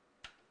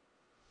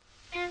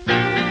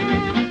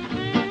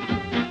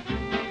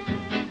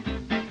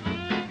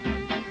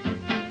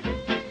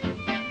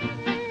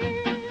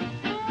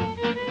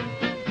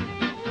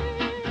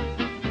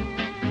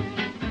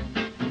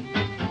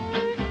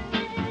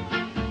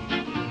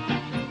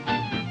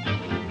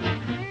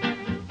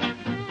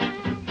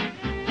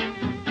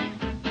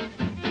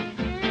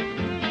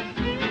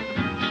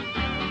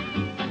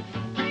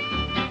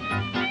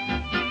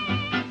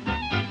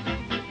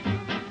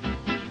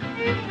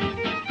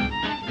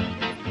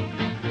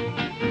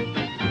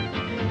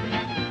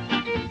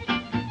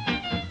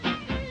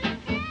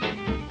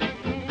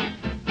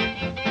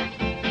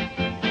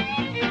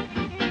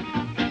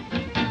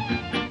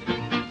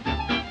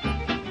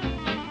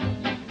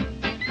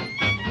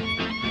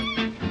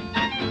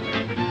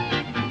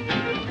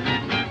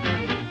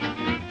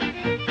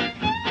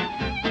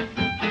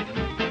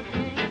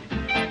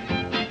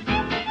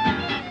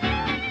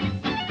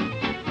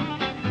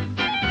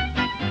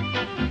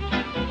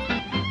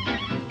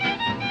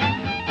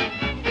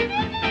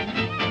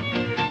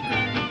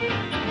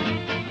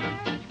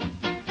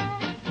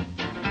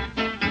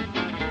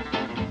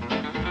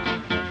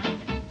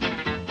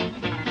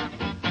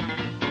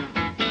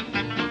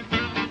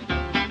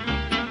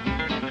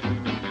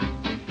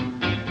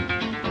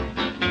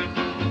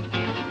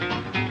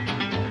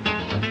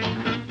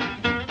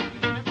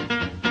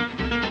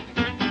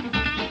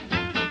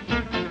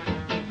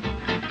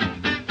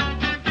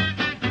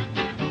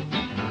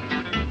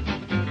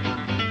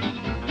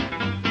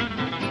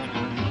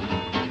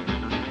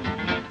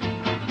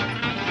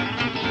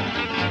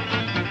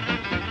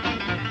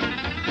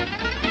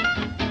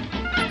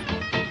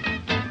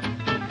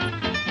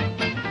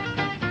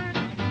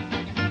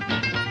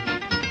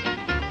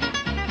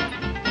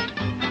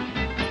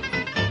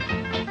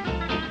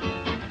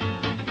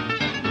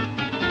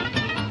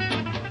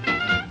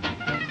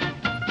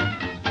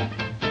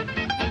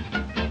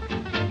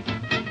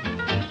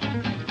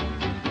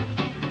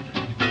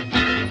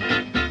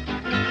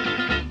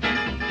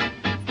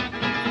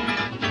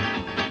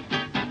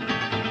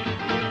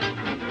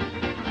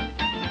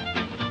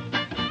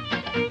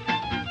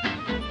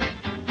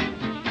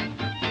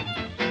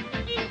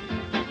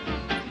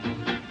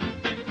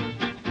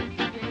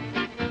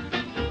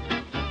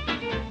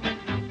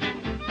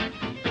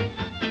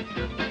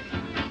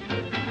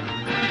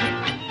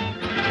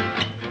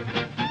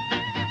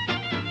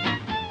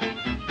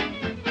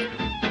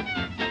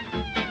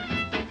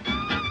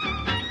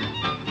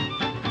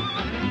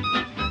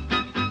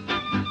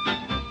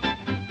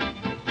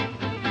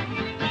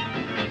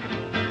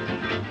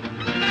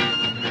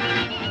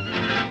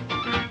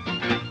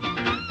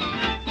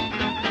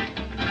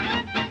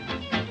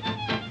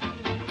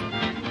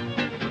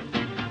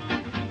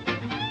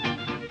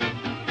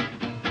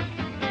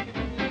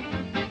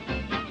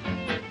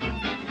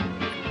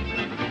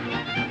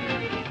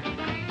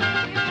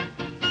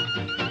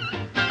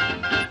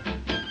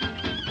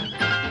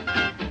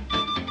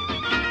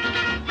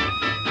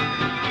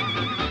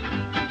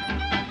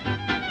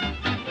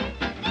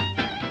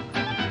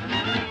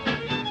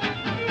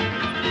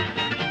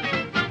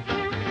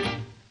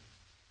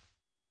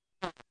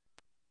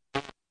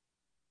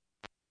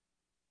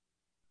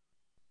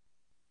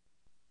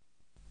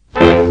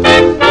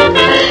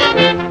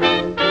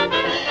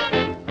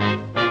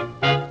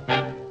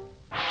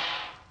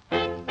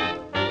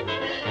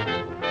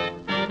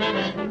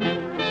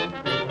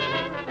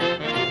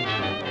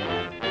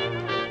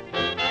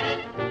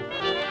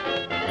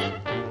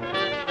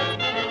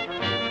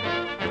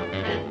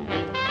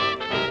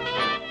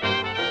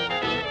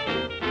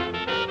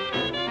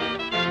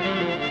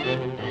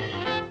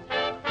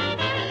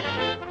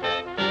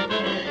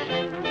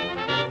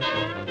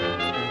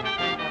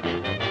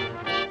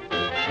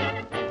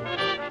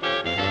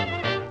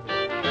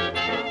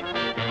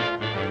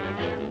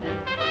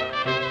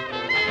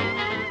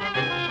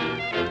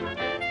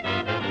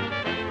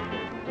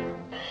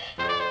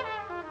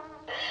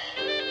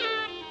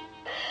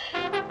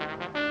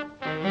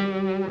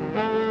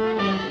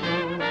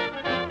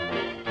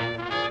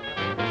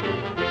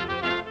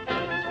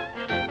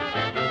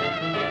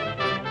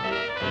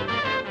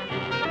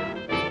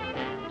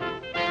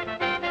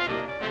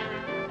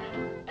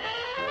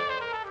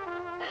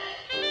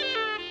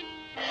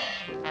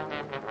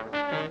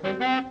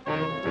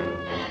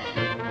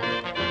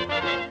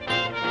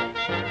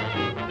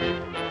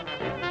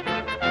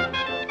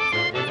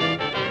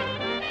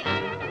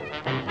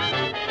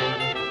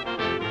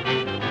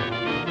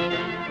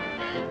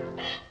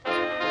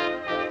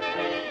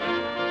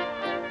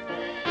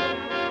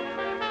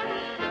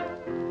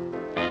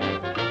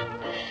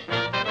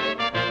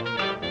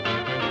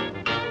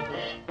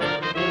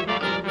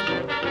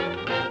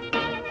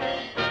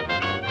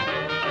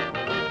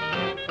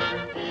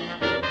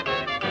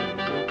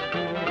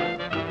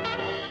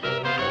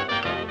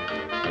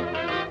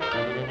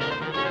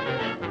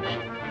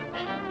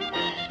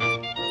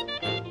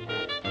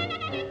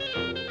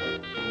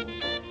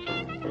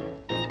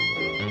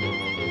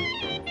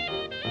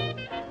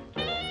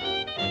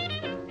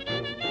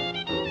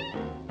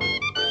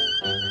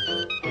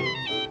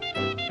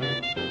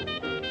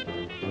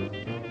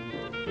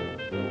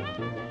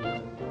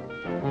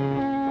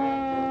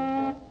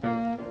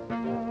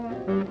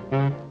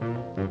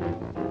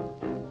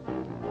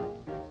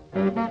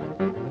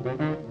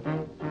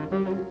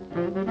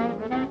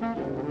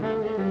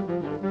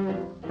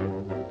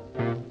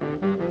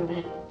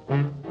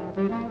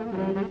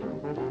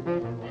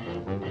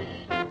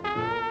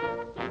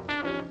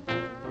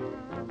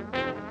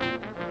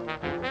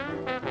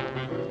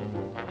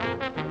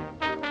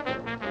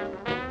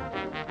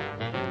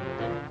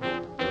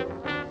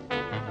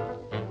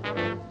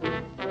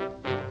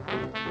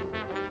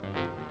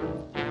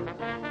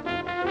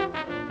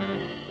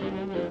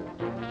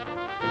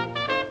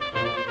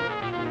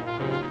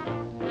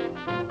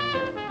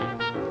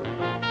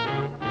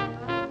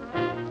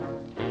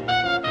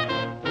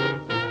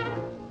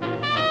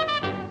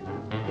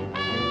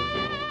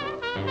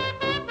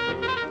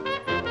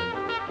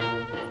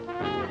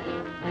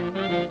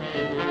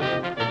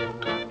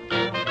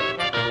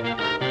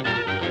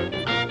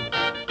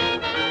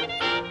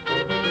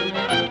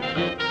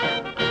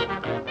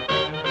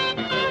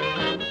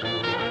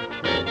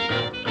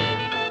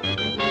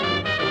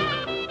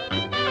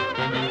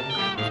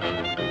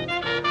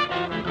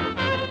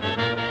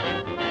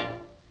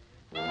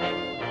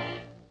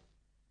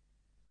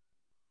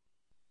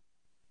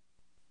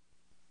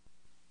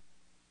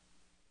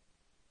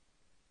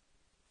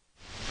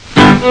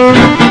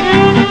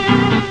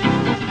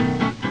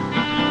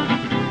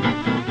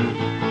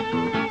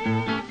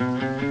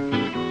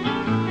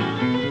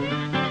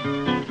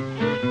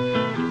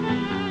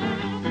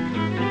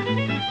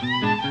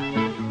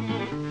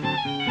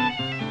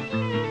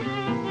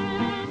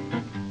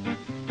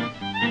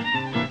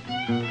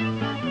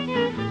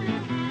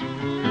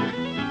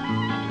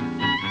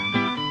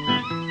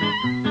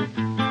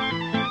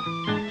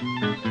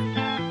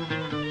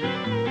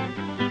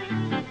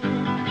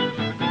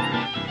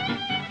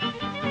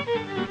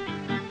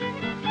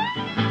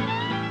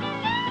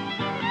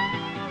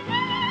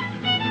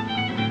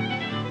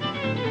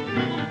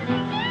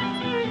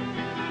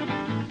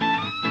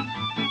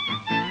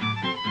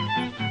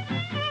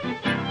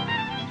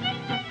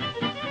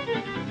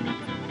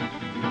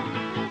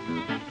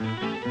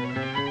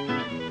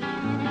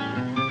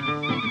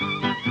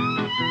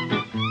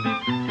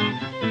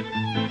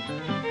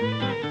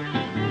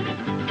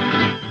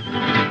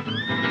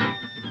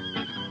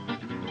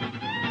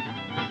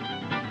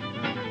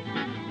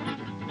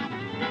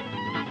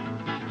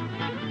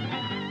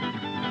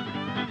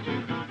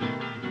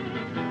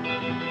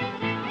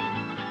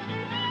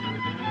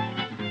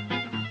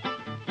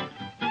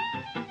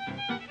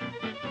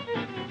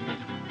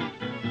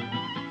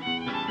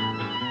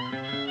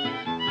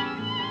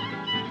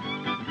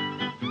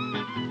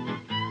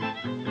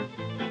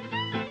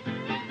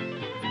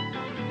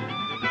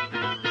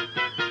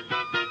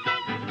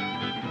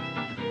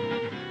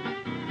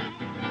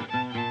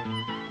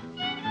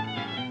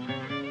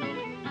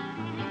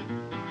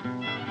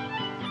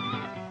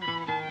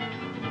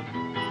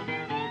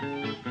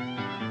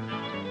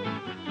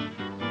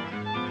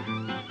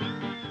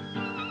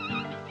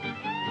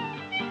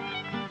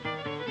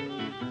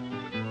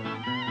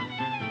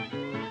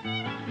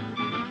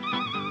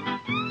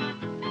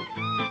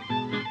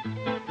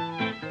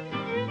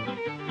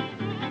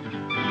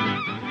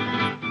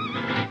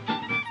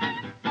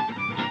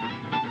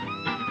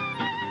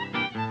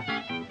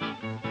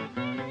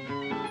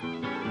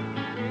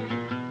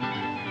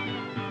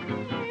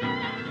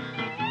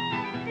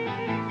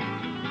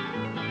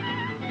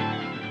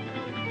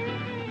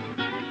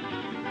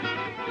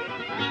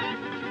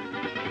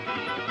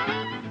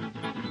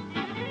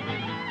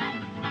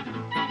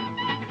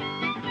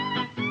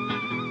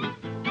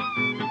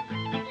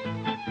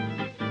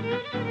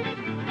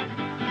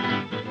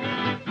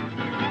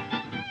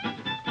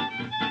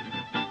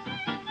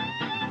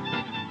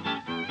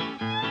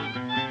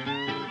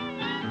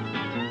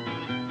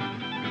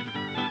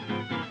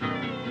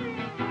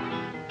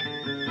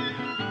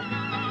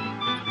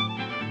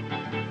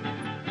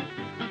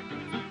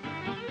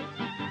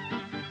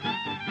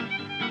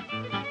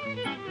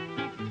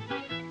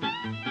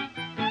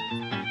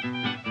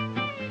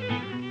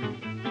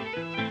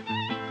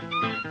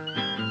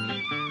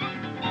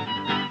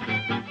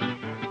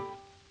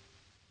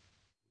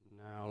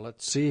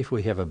 Let's see if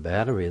we have a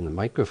battery in the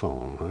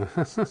microphone.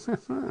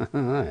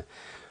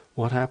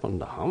 What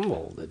happened to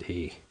Humble? Did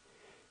he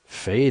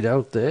fade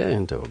out there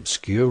into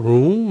obscure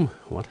room?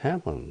 What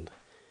happened?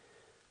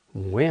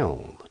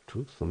 Well, the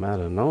truth of the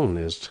matter known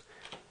is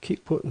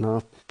keep putting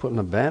a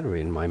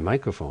battery in my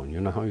microphone.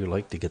 You know how you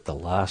like to get the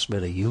last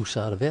bit of use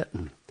out of it?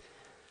 And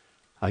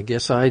I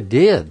guess I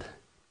did.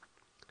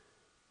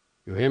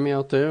 You hear me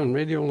out there in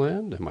Radio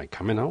Land? Am I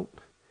coming out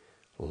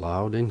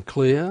loud and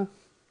clear?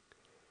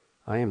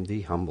 I am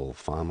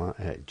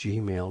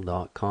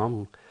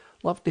thehumblefarmer@gmail.com.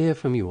 Love to hear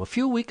from you. A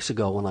few weeks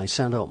ago when I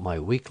sent out my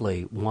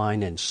weekly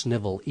Wine and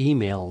Snivel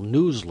email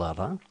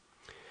newsletter,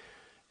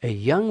 a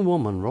young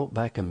woman wrote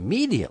back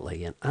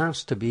immediately and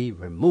asked to be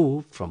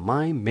removed from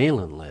my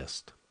mailing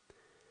list.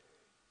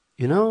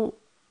 You know,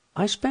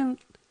 I spent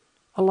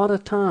a lot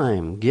of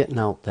time getting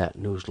out that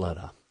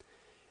newsletter,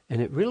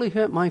 and it really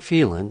hurt my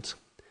feelings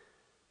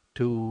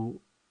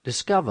to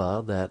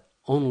discover that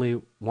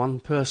only one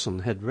person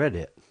had read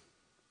it.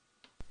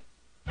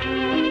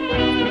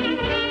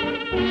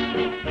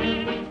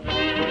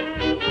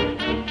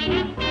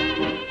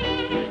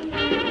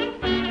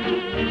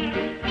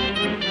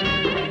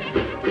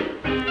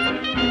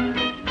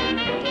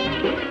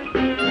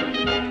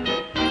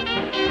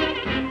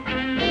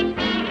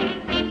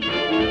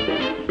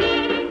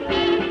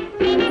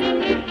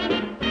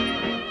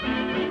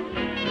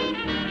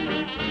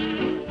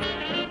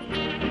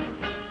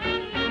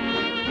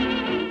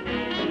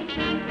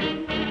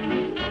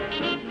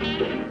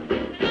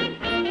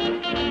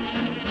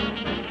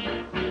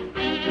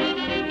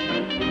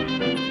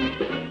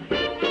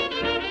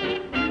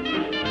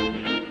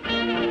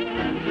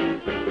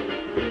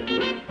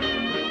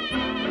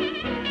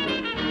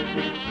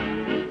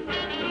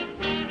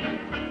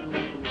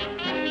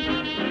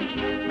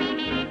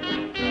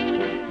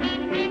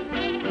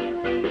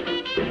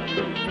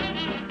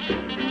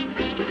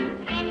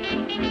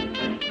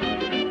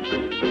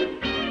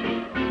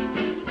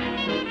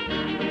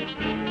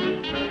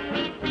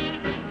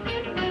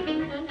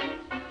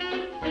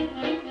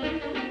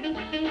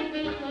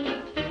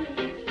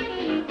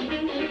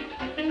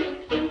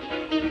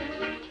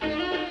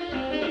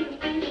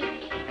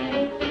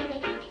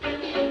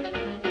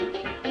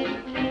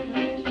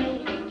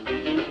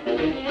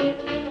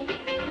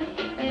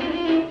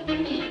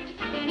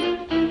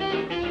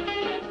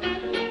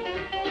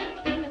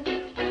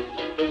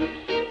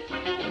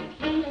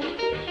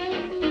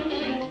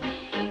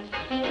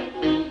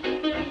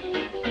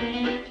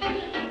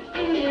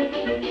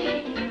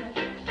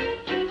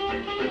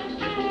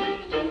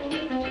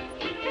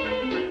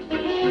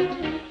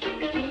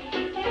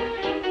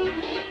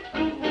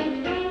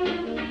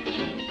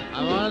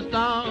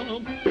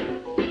 stomp,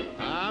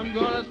 I'm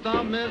gonna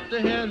stomp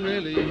Mr. Henry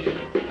Lee.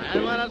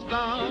 And when I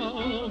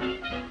stomp,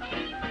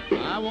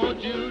 I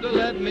want you to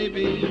let me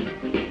be.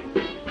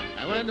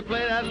 And when to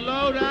play that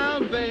low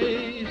down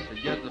bass,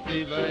 it gets the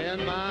fever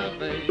in my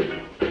face.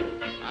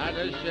 I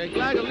just shake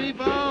like a leaf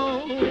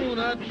on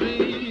a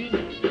tree.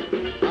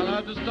 I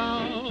love to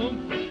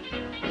stomp,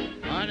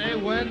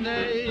 honey, when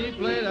they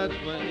play that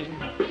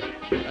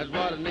swing. That's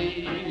what I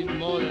need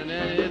more than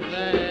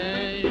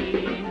anything.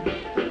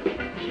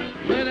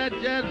 When that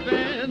jazz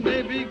band,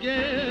 they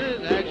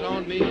begin, acts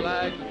on me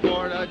like the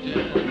quart of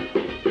gin.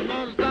 I'm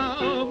gonna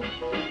stomp,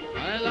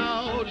 I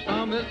love to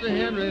stomp Mr.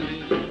 Henry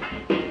Lee.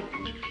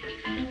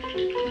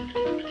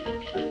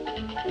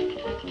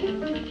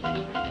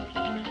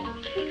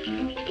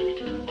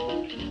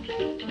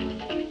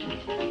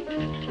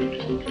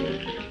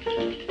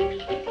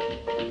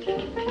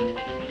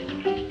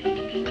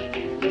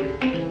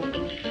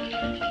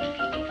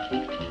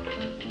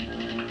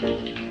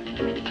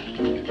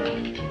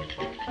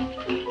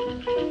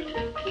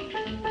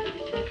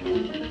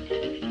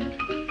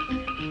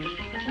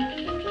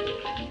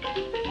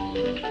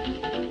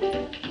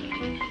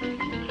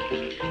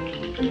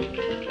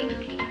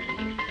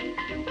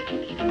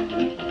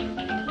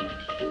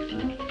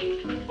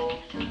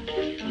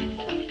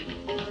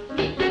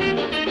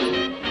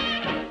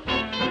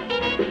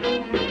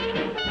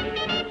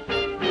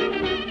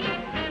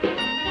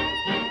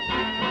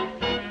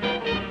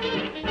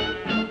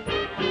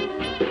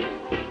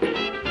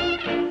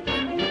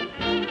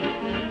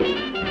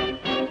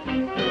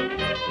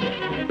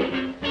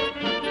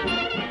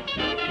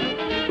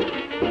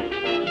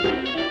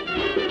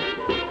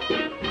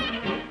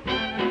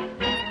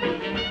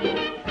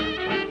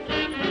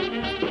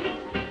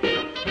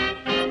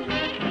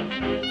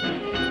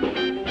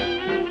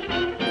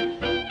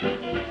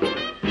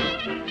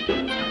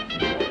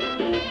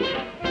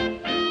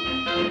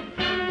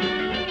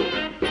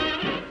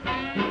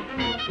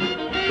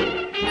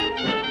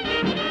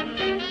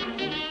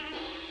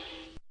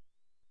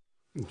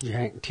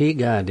 Jack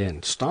Teaguard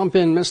in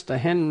Stompin' Mr.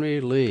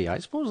 Henry Lee. I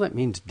suppose that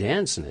means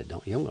dancing it,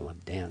 don't you? I'm going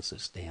to dance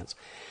this dance.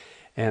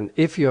 And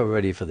if you're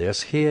ready for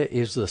this, here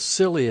is the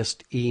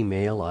silliest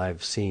email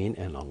I've seen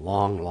in a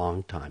long,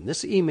 long time.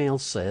 This email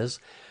says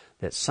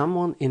that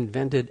someone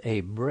invented a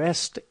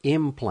breast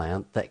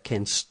implant that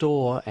can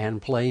store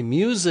and play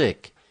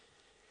music.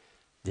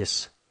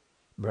 This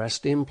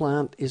breast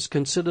implant is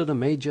considered a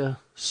major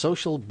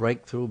social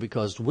breakthrough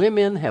because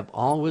women have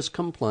always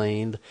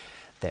complained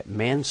that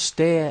men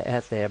stare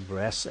at their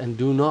breasts and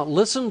do not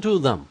listen to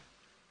them.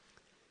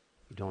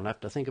 You don't have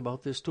to think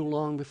about this too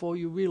long before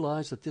you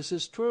realize that this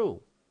is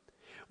true.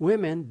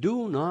 Women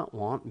do not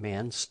want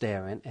men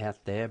staring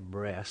at their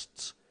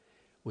breasts,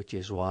 which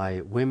is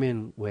why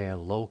women wear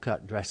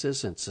low-cut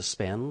dresses and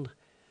suspend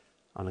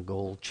on a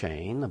gold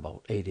chain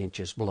about 8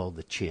 inches below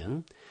the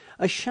chin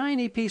a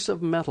shiny piece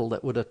of metal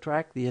that would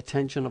attract the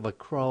attention of a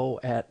crow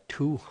at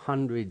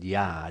 200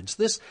 yards.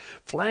 This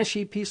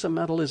flashy piece of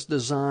metal is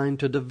designed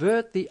to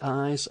divert the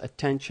eye's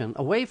attention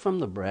away from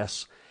the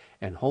breasts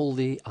and hold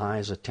the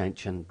eye's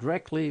attention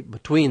directly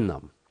between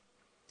them.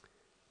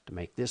 To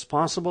make this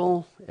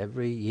possible,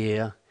 every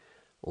year,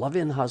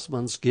 loving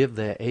husbands give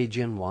their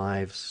aging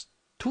wives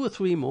 2 or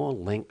 3 more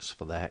links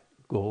for that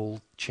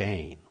gold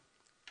chain.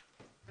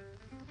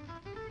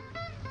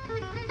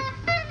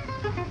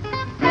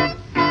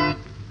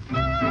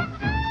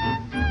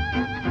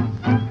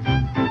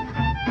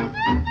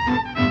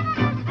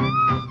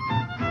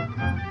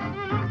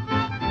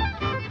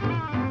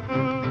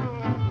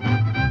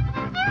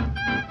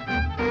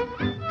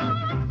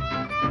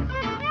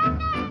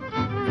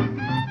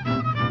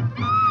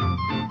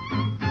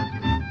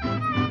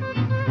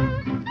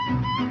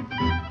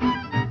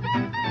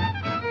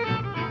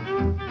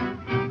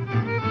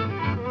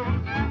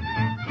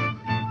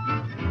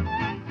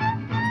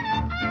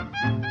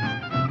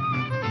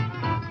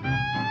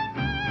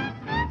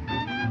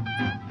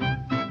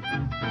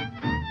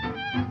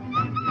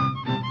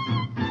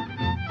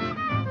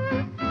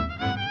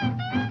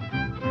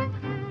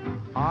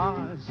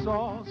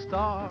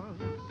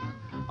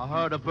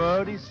 Heard a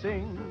birdie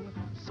sing,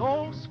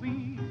 so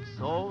sweet,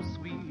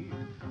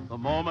 the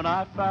moment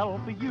I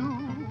fell for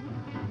you.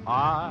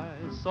 I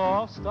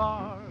saw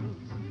stars,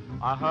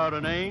 I heard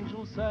an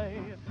angel say,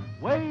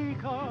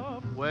 wake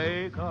up,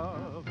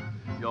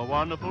 your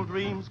wonderful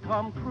dreams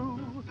come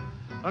true.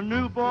 A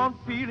newborn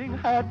feeling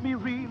had me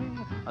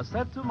reeling. I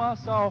said to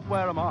myself,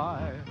 where am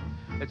I?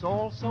 It's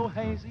all so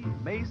hazy,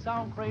 may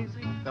sound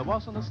crazy, there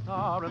wasn't a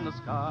star in the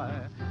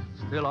sky.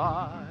 Still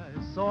I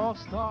saw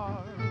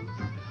stars,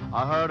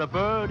 I heard a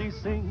birdie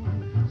sing,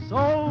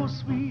 so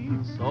sweet,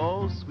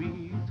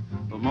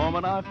 the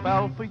moment I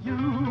fell for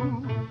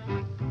you.